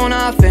 The sun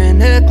off in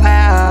the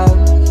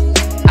clouds.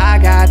 I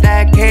got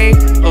that cake,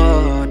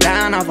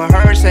 down off a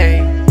Hersey.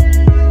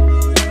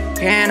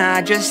 Can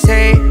I just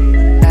say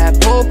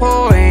that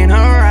popo ain't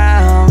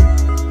around?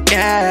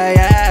 Yeah,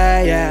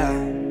 yeah,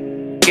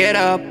 yeah. Get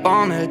up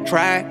on the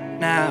track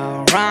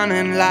now,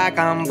 running like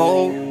I'm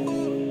bold.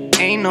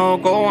 Ain't no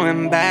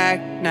going back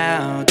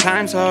now,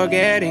 times are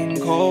getting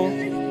cold.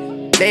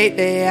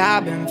 Lately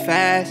I've been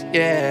fast,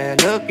 yeah,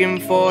 looking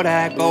for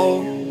that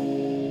gold.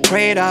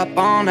 Prayed up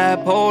on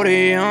that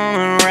podium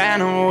and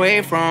ran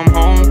away from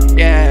home.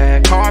 Yeah,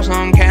 cars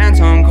some cans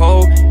some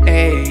cold.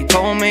 They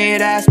told me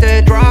that's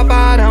the drop,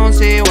 I don't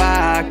see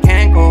why I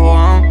can't go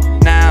on.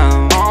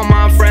 Now all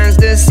my friends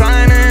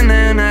designing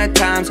and at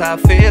times I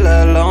feel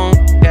alone.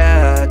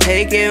 Yeah,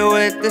 take it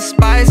with the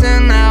spice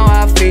and now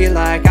I feel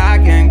like I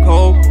can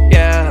cope.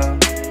 Yeah,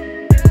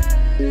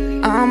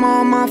 I'm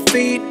on my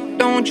feet,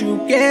 don't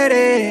you get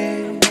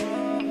it?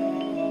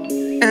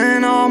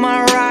 And all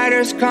my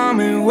riders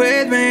coming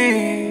with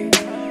me.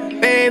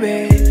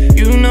 Baby,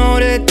 you know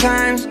the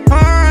times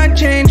are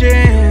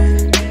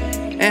changing,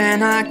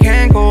 and I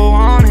can't go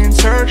on in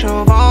search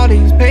of all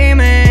these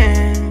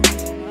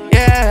payments.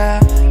 Yeah,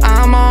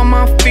 I'm on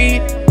my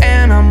feet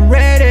and I'm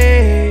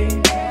ready.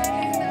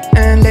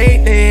 And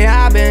lately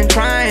I've been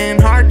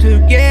trying hard to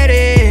get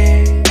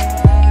it.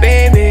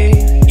 Baby,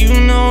 you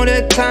know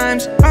the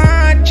times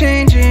are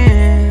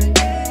changing,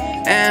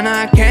 and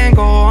I can't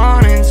go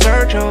on in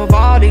search of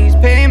all these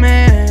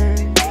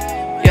payments.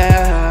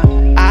 Yeah,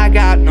 I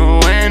got no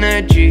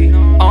energy,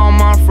 all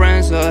my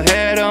friends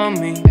ahead of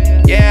me.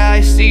 Yeah,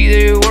 I see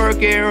they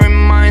work, it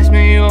reminds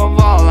me of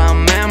all our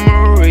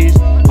memories.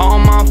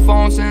 On my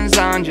phone since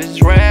I'm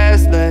just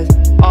restless.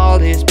 All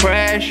this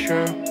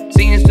pressure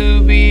seems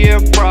to be a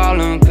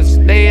problem, cause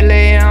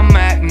lately I'm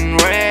acting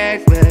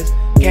reckless.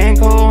 Can't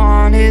go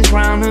on this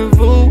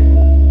rendezvous,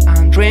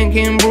 I'm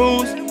drinking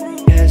brews.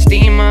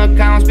 Steam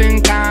account's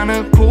been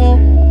kinda cool,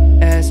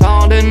 that's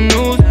all the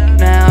news.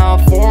 Now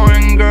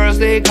foreign girls,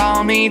 they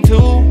call me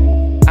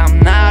too. I'm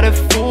not a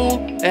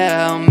fool,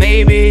 yeah,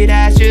 maybe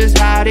that's just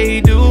how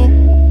they do.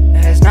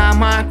 That's not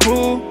my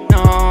crew,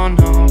 no,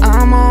 no.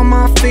 I'm on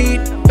my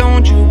feet,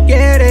 don't you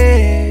get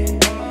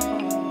it?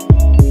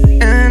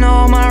 And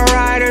all my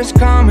riders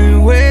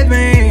coming with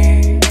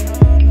me.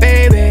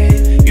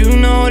 Baby, you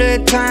know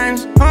the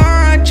times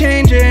are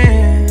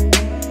changing,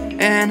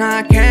 and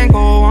I can't go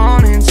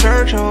on in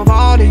search of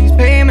all these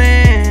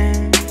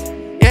payments.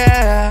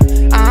 Yeah,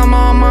 I'm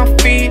on my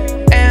feet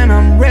and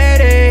I'm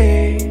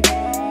ready.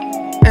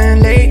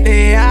 And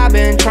lately I've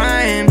been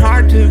trying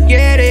hard to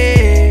get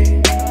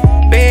it.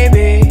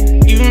 Baby,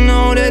 you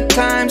know the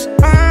times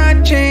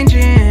are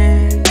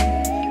changing,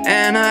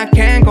 and I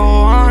can't go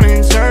on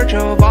in search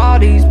of all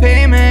these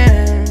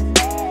payments.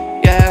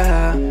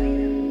 Yeah.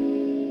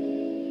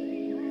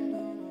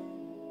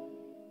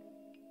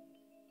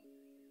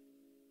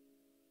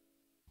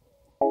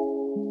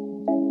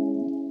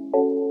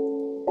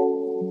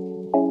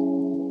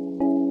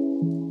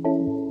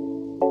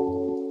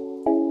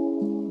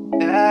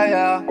 Yeah,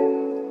 yeah.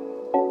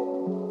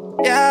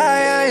 Yeah,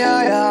 yeah,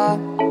 yeah, yeah.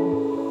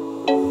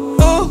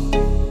 Ooh,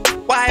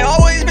 why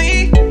always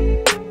me?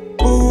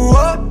 Ooh,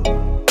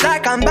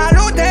 like I'm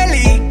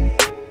Balotelli.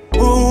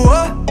 Ooh,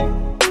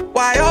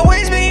 why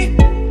always me?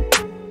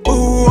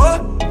 Ooh,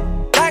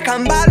 like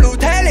I'm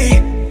Balotelli.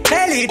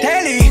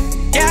 Telly,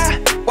 yeah,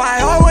 why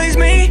always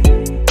me?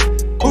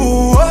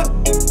 Ooh,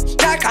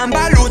 like I'm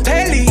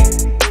Balotelli.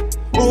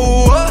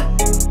 Ooh,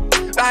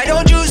 why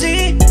don't you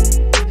see?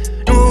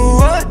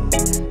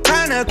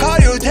 Tryna call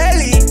you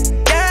Telly,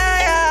 yeah,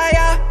 yeah,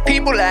 yeah.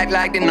 People act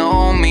like they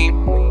know me,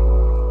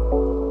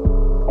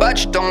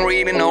 but you don't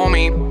really know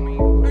me.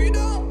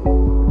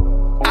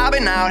 I've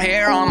been out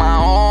here on my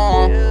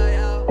own.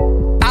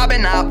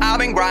 I've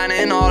been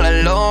grinding all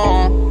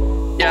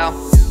alone. Yeah,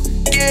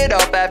 get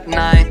up after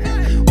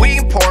 9, we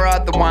can pour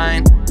out the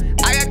wine.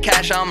 I got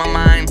cash on my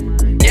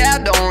mind, yeah,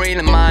 I don't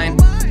really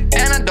mind,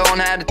 and I don't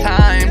have the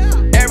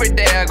time. Every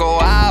day I go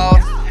out,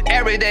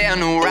 every day a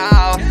new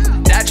route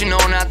that you know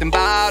nothing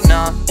about,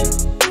 nah.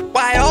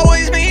 Why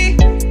always me?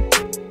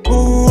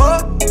 Ooh,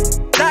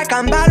 like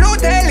I'm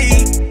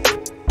Balotelli.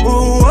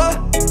 Ooh,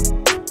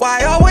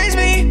 why always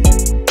me?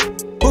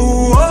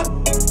 Ooh,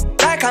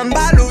 like I'm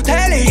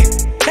Balotelli.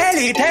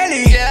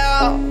 Telly,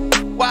 yeah.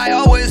 Why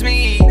always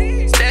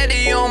me?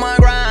 Steady on my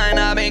grind,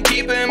 I've been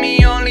keeping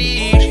me on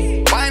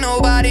leash. Why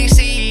nobody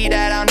see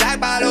that I'm like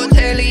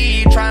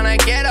Balotelli? Tryna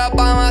get up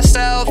on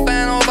myself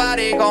and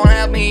nobody gon'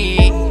 help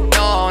me.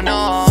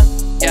 No,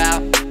 yeah.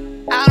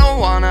 I don't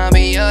wanna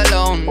be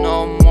alone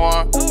no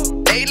more.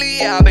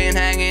 Lately I've been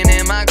hanging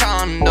in my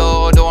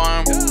condo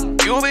dorm.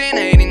 You've been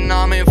hating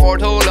on me for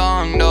too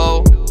long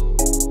though.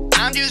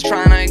 I'm just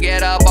trying to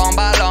get up on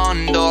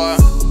Ballon d'Or.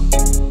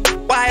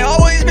 Why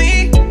always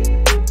me?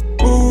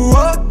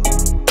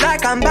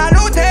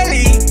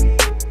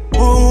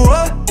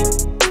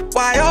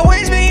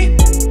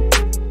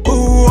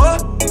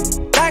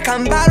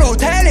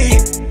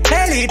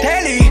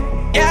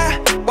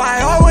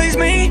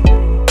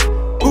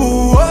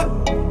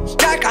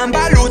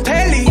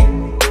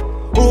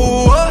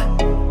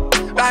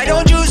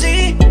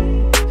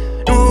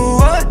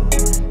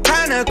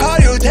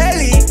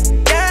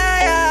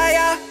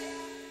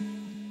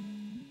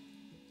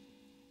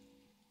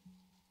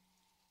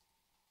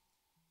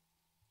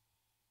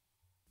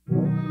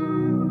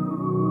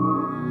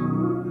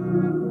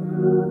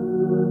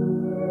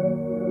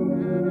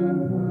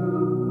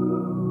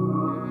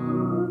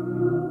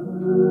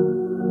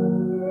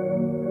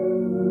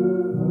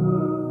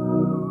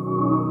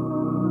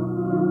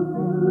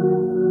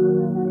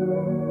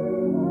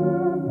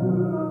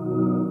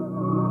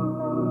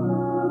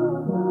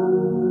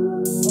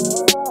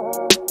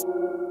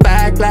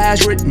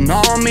 backlash written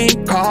on me.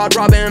 Card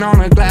rubbing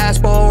on a glass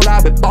bowl,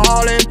 I've been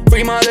ballin'.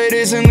 Free my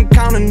ladies in the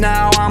counter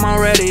now, I'm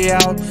already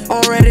out.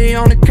 Already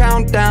on the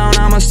countdown,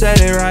 I'ma set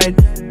it right.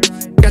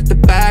 Got the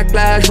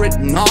backlash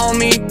written on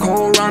me.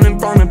 Cold running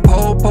from the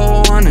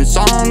po-po and it's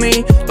on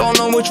me. Don't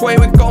know which way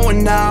we're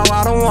going now,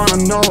 I don't wanna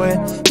know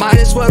it. Might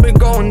as well be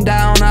going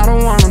down, I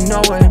don't wanna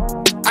know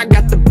it. I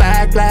got the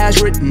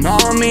backlash written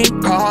on me.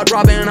 Card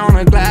rubbing on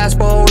a glass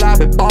bowl, I've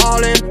been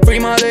ballin'. Free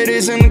my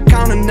ladies in the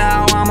counter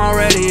now, I'm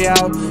already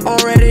out.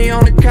 Already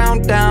on the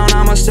countdown,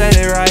 I'ma set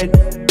it right.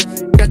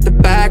 Got the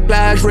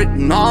backlash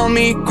written on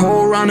me.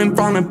 Cold running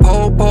from the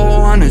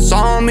po-po and it's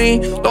on me.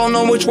 Don't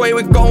know which way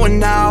we're going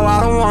now,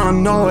 I don't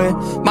wanna know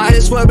it. Might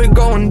as well be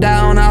going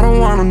down, I don't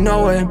wanna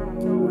know it.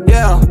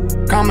 Yeah,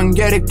 come and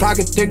get it, clock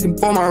is ticking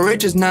for my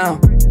riches now.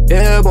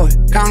 Yeah boy,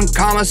 counting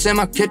commas in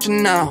my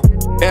kitchen now.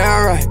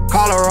 Yeah right,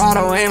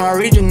 Colorado ain't my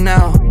region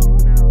now.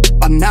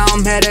 But now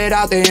I'm headed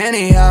out there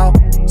anyhow.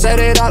 Set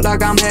it up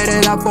like I'm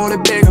headed out for the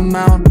big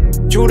amount.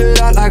 Shoot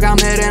it up like I'm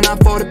heading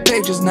up for the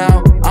pictures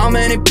now. How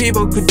many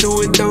people could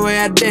do it the way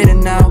I did it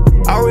now?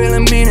 I really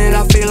mean it,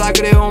 I feel like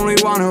the only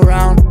one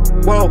around.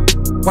 Whoa,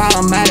 while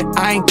I'm at it,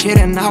 I ain't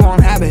kidding, I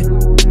won't have it.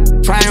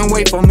 Try and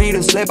wait for me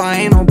to slip, I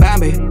ain't no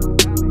Bambi.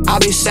 I'll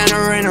be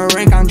center in a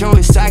rink on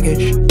Joey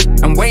Sackage.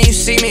 And when you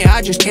see me,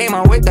 I just came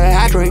out with the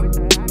hat-trick.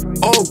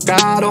 Oh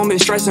God, don't be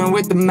stressing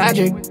with the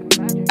magic.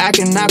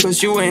 Acting out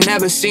cause you ain't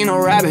never seen no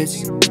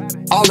rabbits.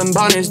 All them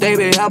bunnies, they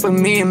be helping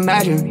me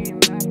imagine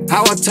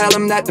how I tell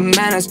them that the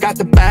man has got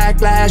the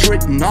backlash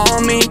written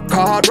on me.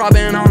 Card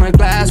rubbing on a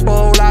glass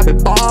bowl, I've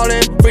been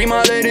ballin'. Free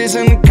my ladies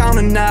in the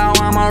counter now,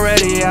 I'm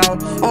already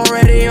out.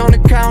 Already on the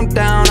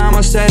countdown,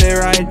 I'ma set it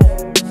right.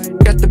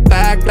 Got the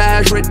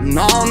backlash written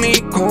on me.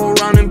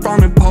 Cold running from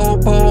the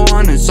po-po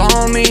and it's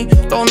on me.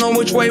 Don't know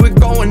which way we're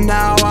going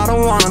now, I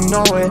don't wanna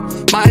know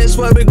it. Might as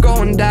well be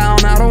going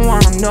down, I don't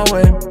wanna know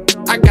it.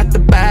 I got the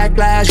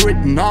backlash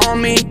written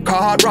on me.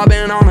 Card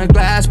rubbing on a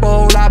glass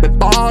bowl, I've been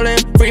ballin'.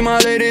 Free my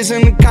ladies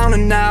in the counter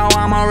now,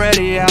 I'm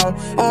already out.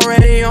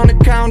 Already on the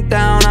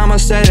countdown, I'ma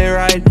set it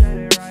right.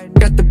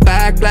 Got the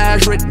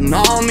backlash written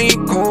on me.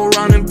 Cold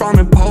running from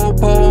the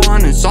po-po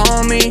and it's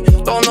on me.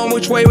 Don't know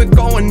which way we're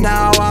going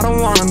now, I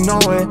don't wanna know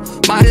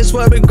it. Might as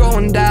well be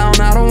going down,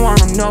 I don't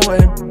wanna know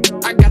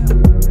it. I got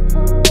the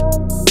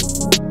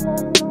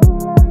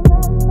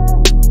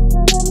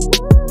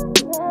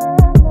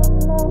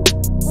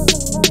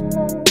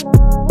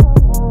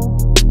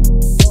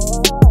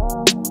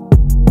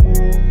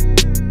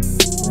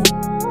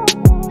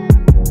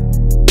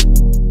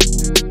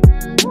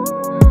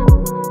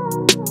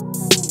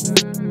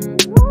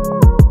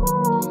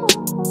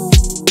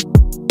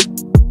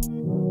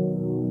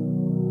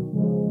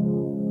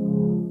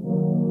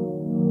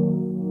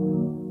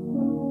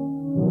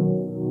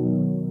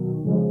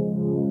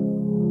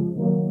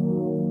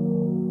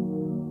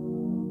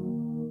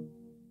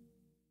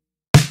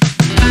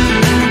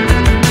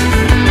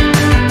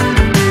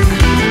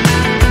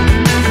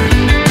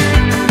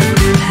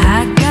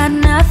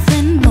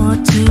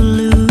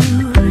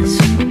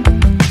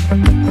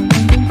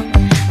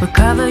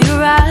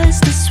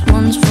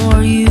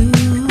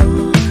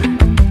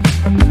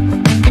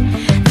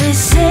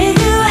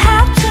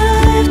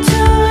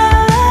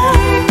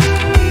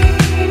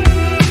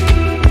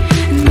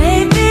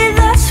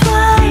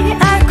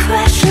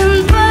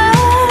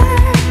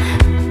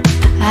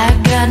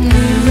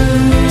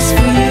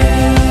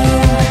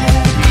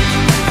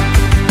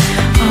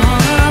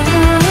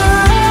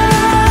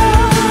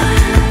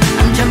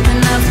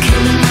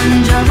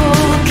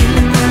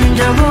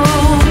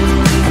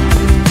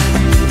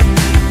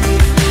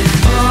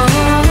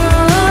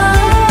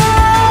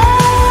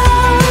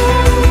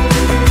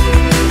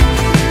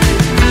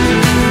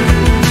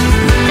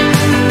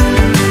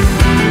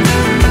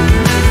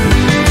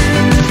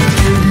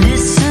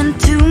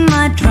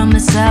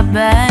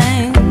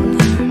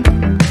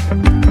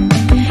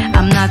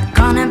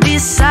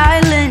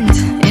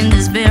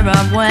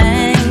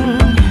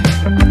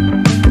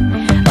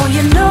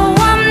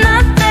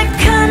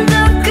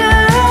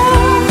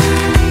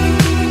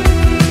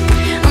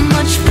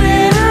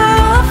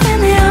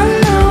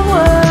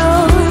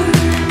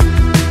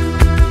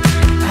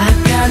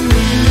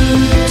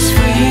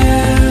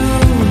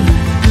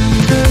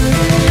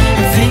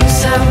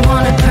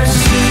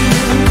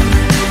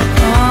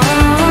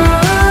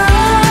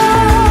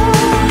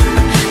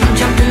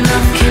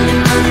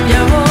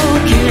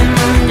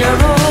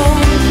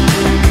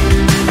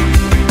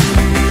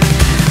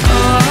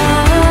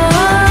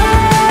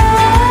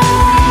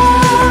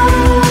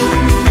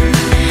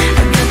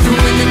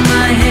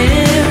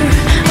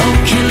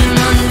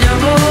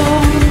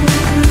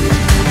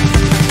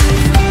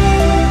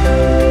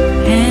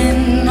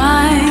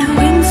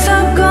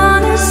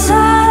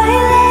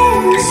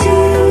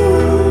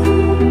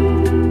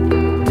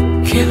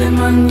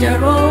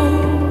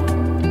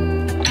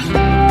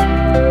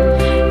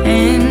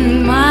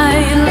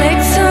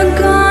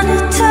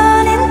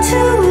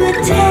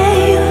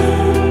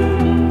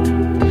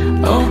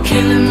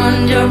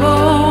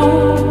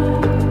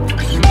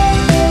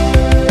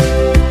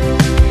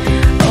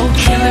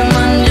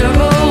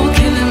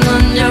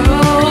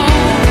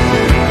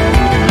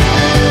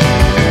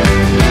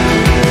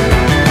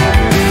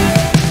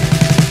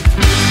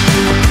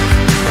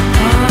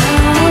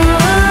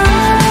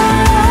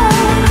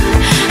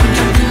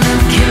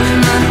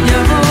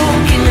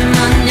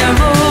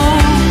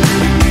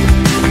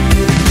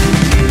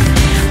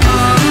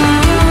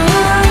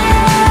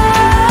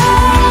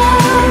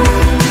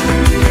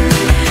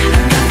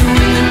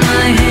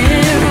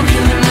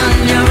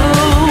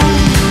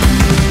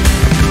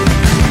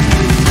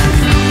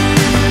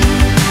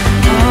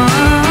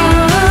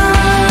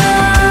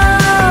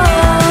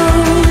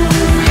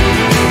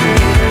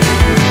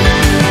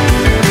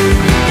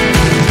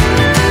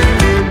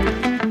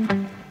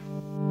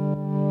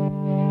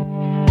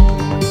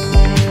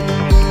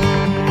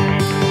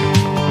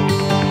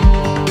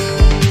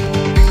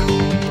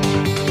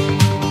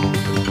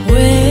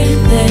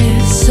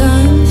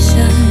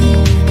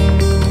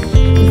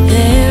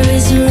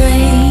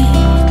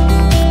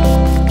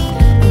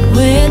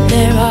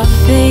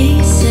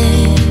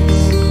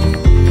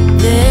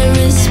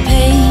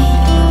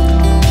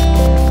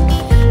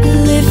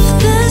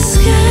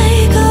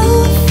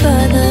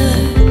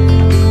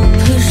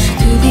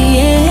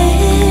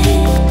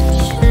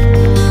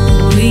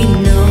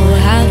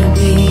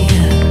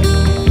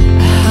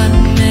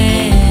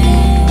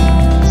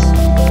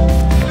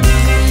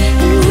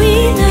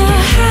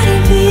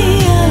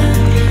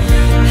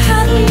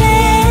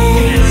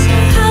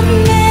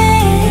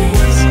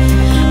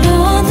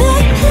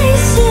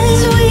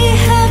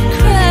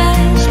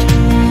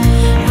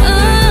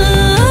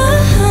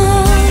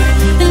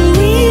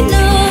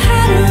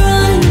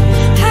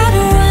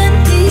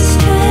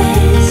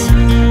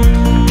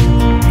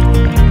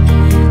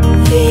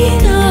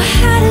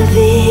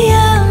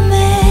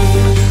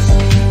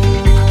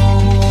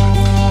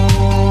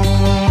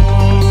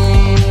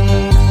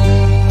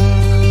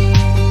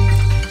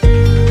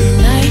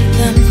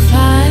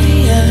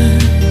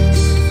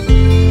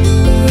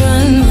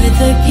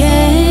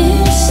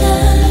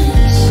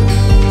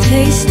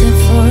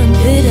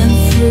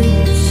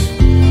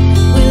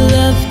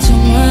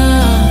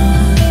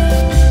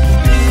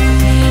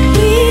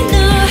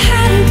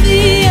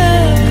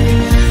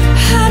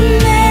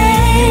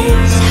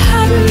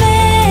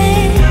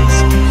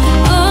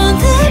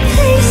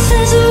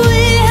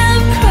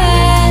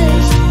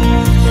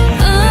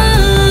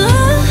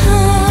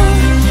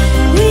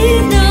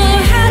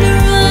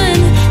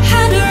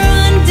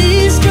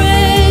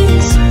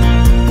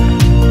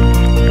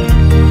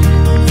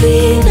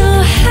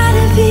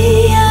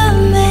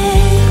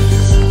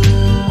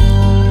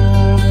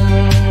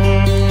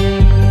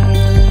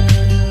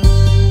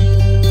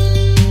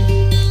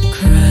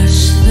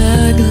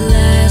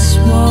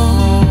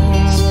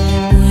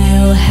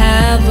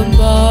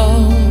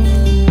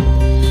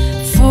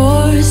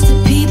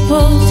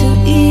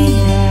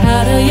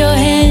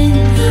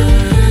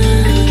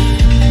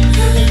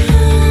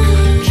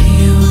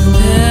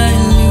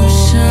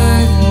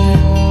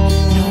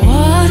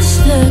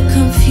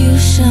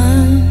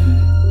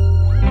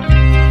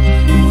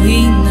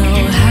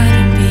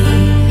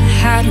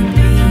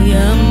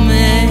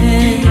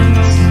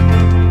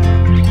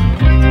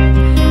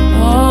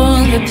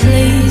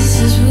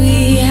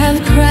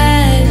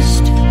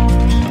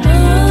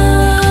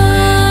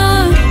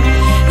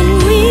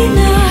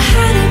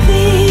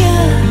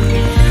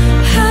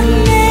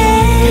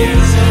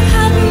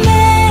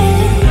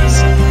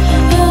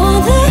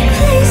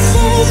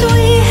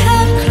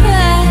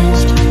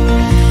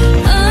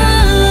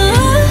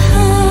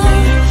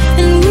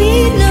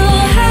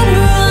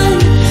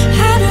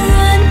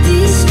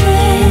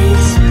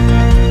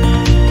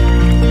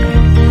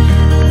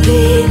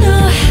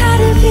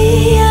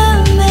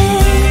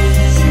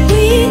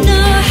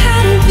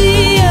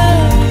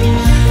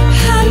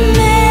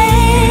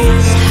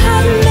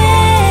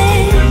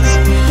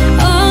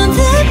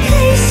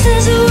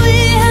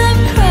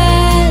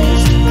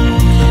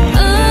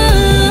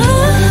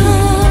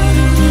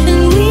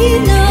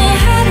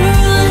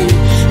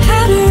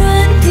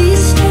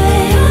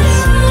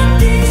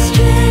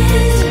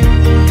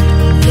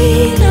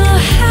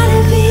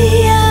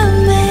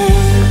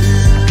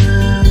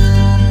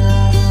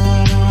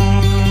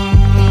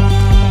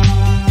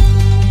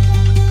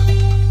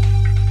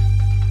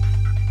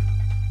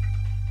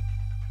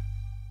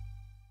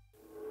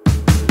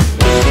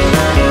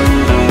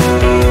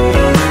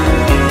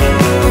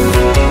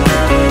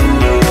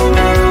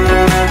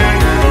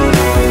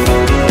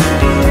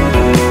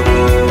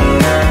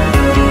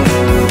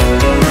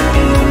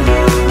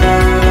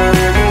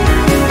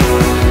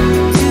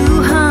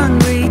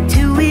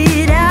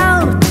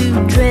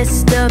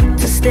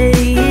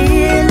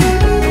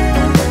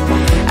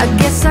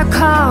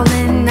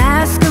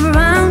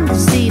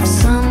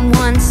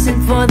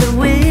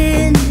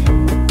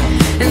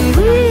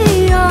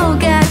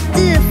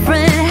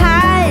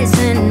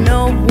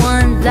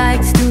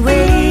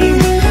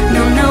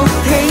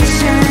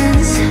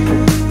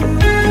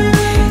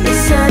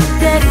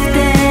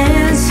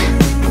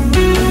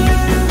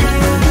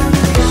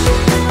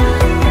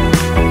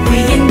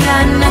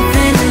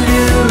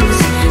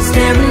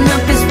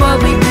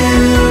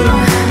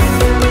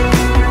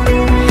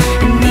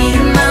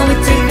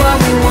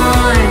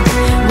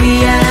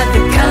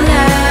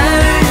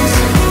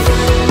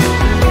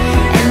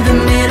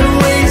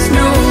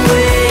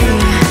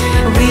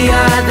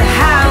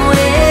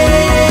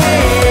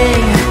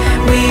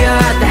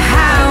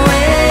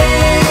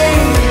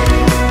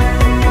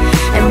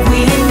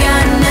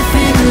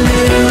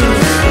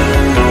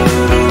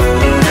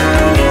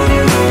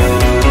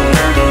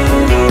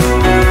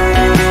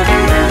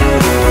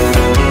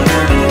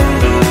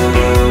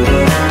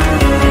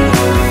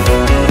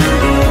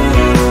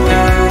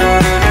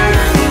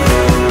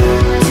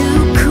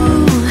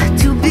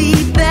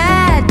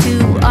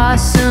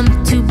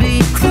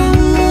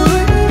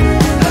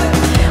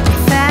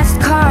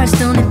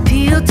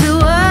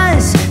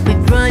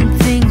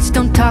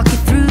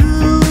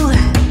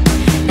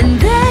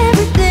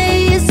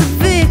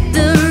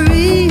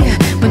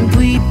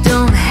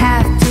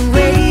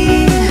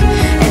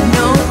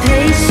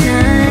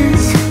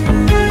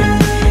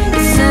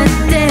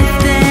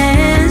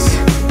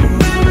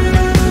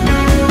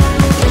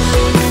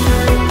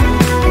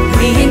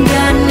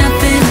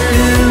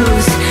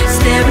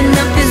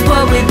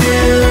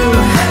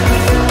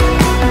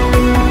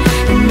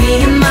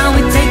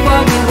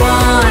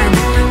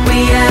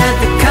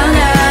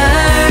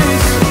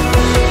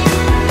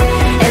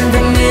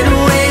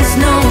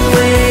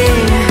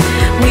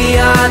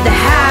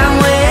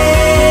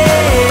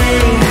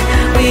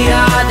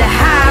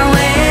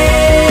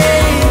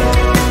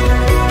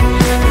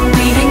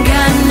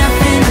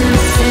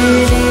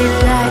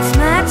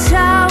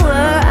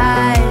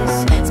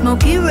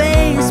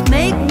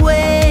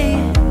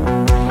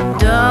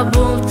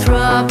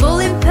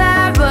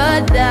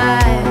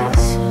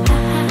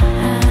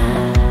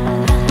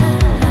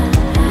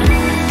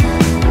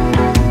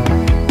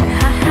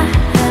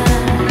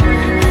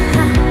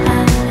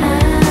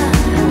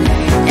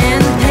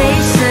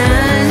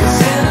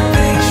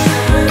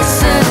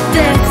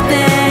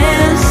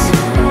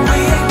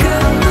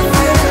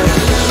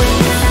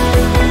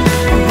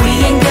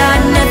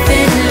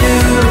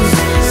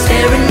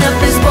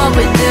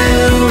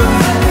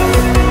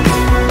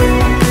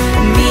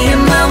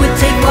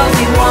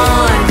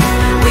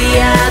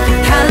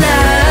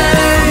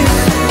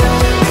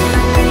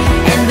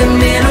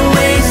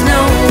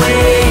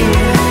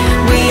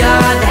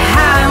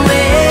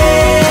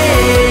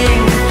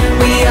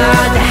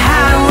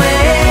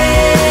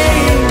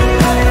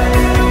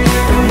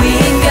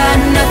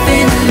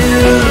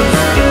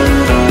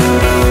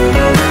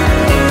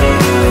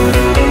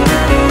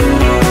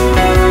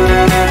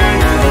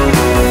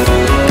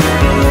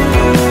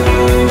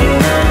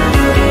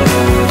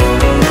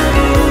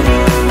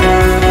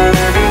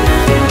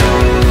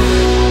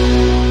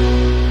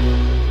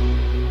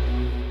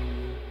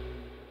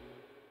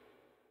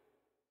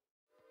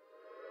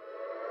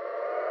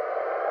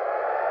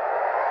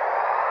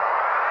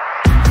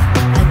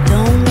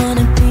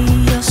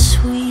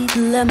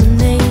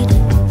lemonade.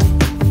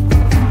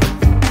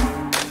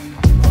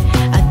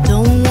 I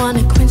don't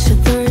wanna quench your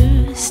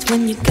thirst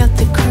when you got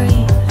the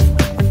crave.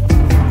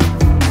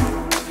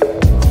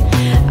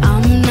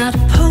 I'm not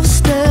a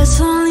poster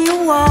on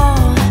your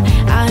wall.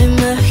 I'm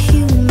a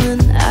human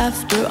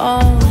after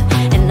all,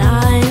 and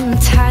I'm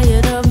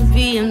tired of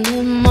being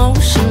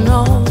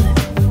emotional.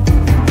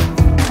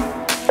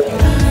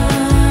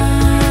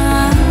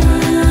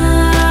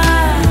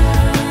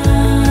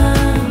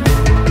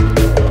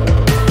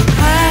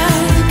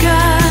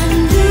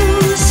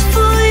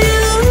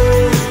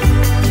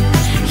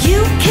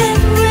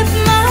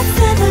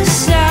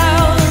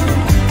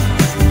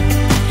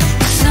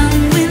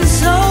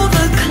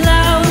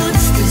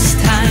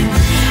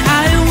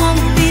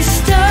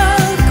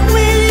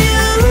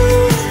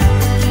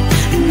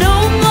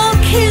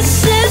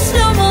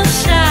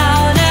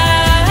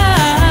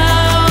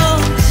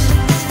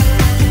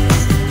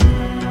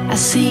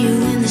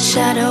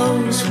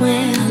 Shadows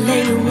when I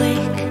lay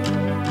awake,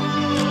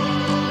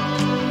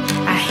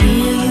 I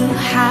hear you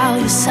how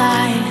you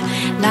sigh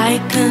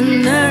like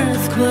an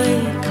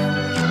earthquake.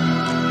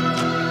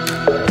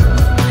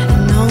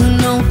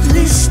 No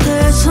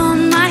blisters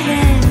on my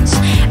hands,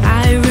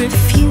 I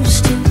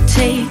refuse to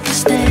take a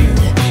stand.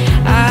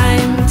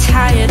 I'm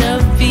tired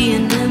of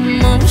being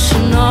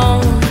emotional.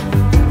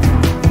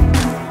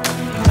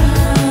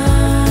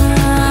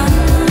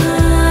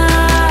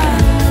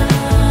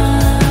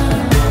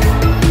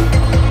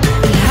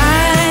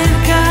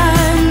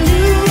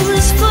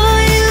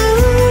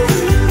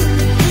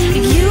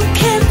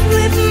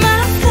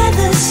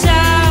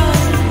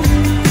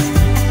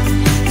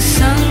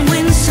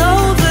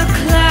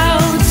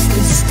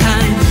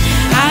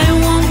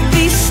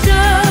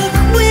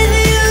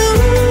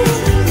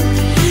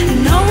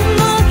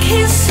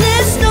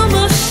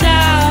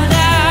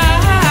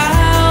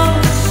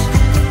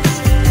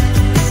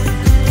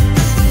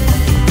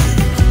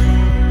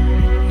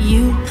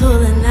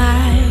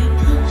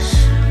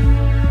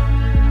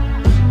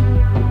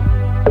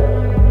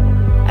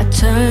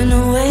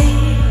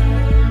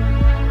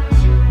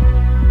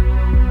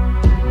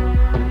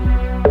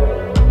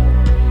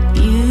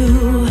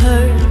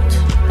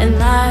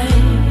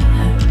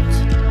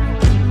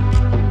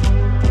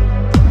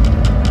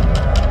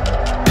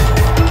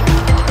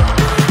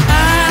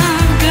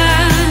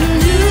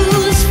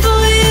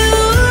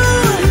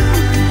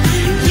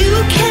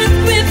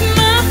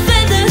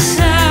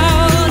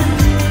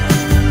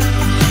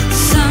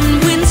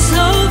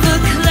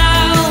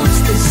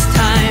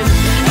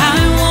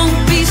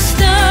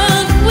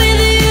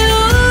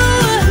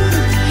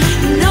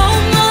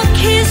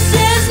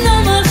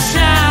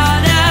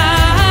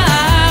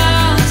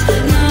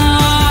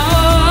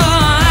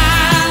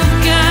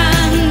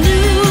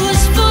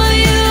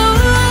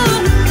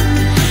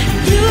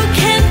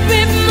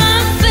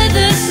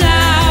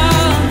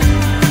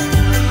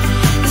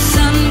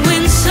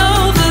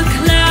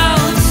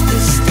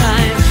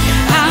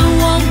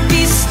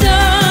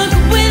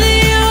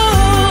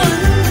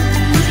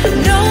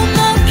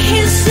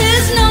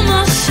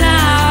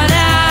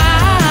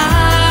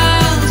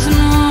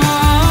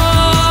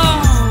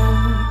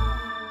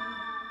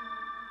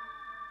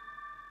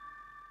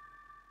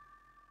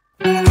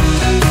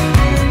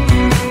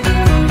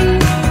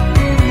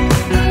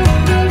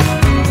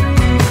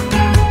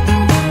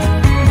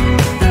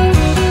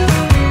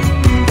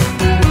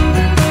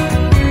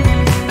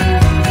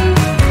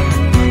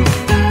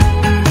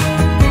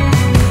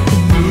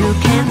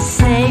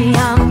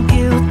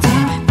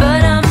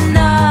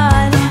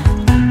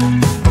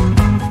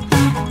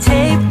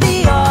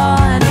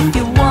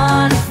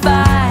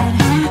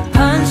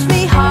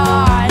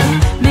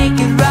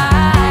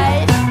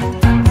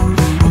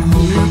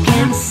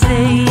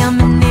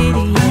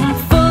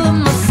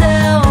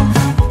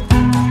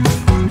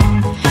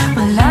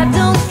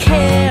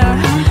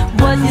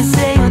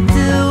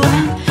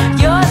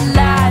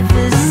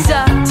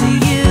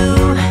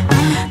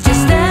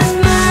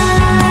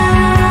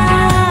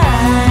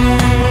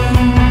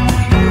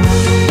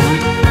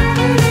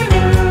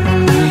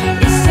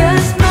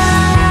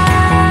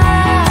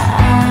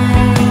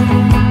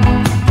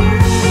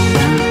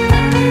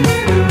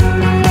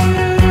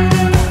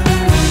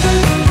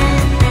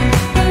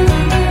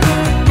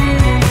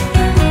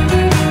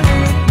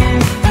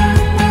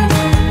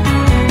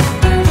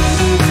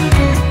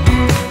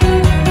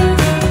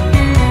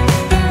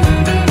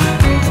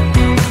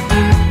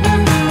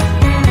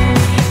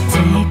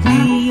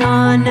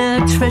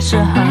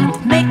 treasure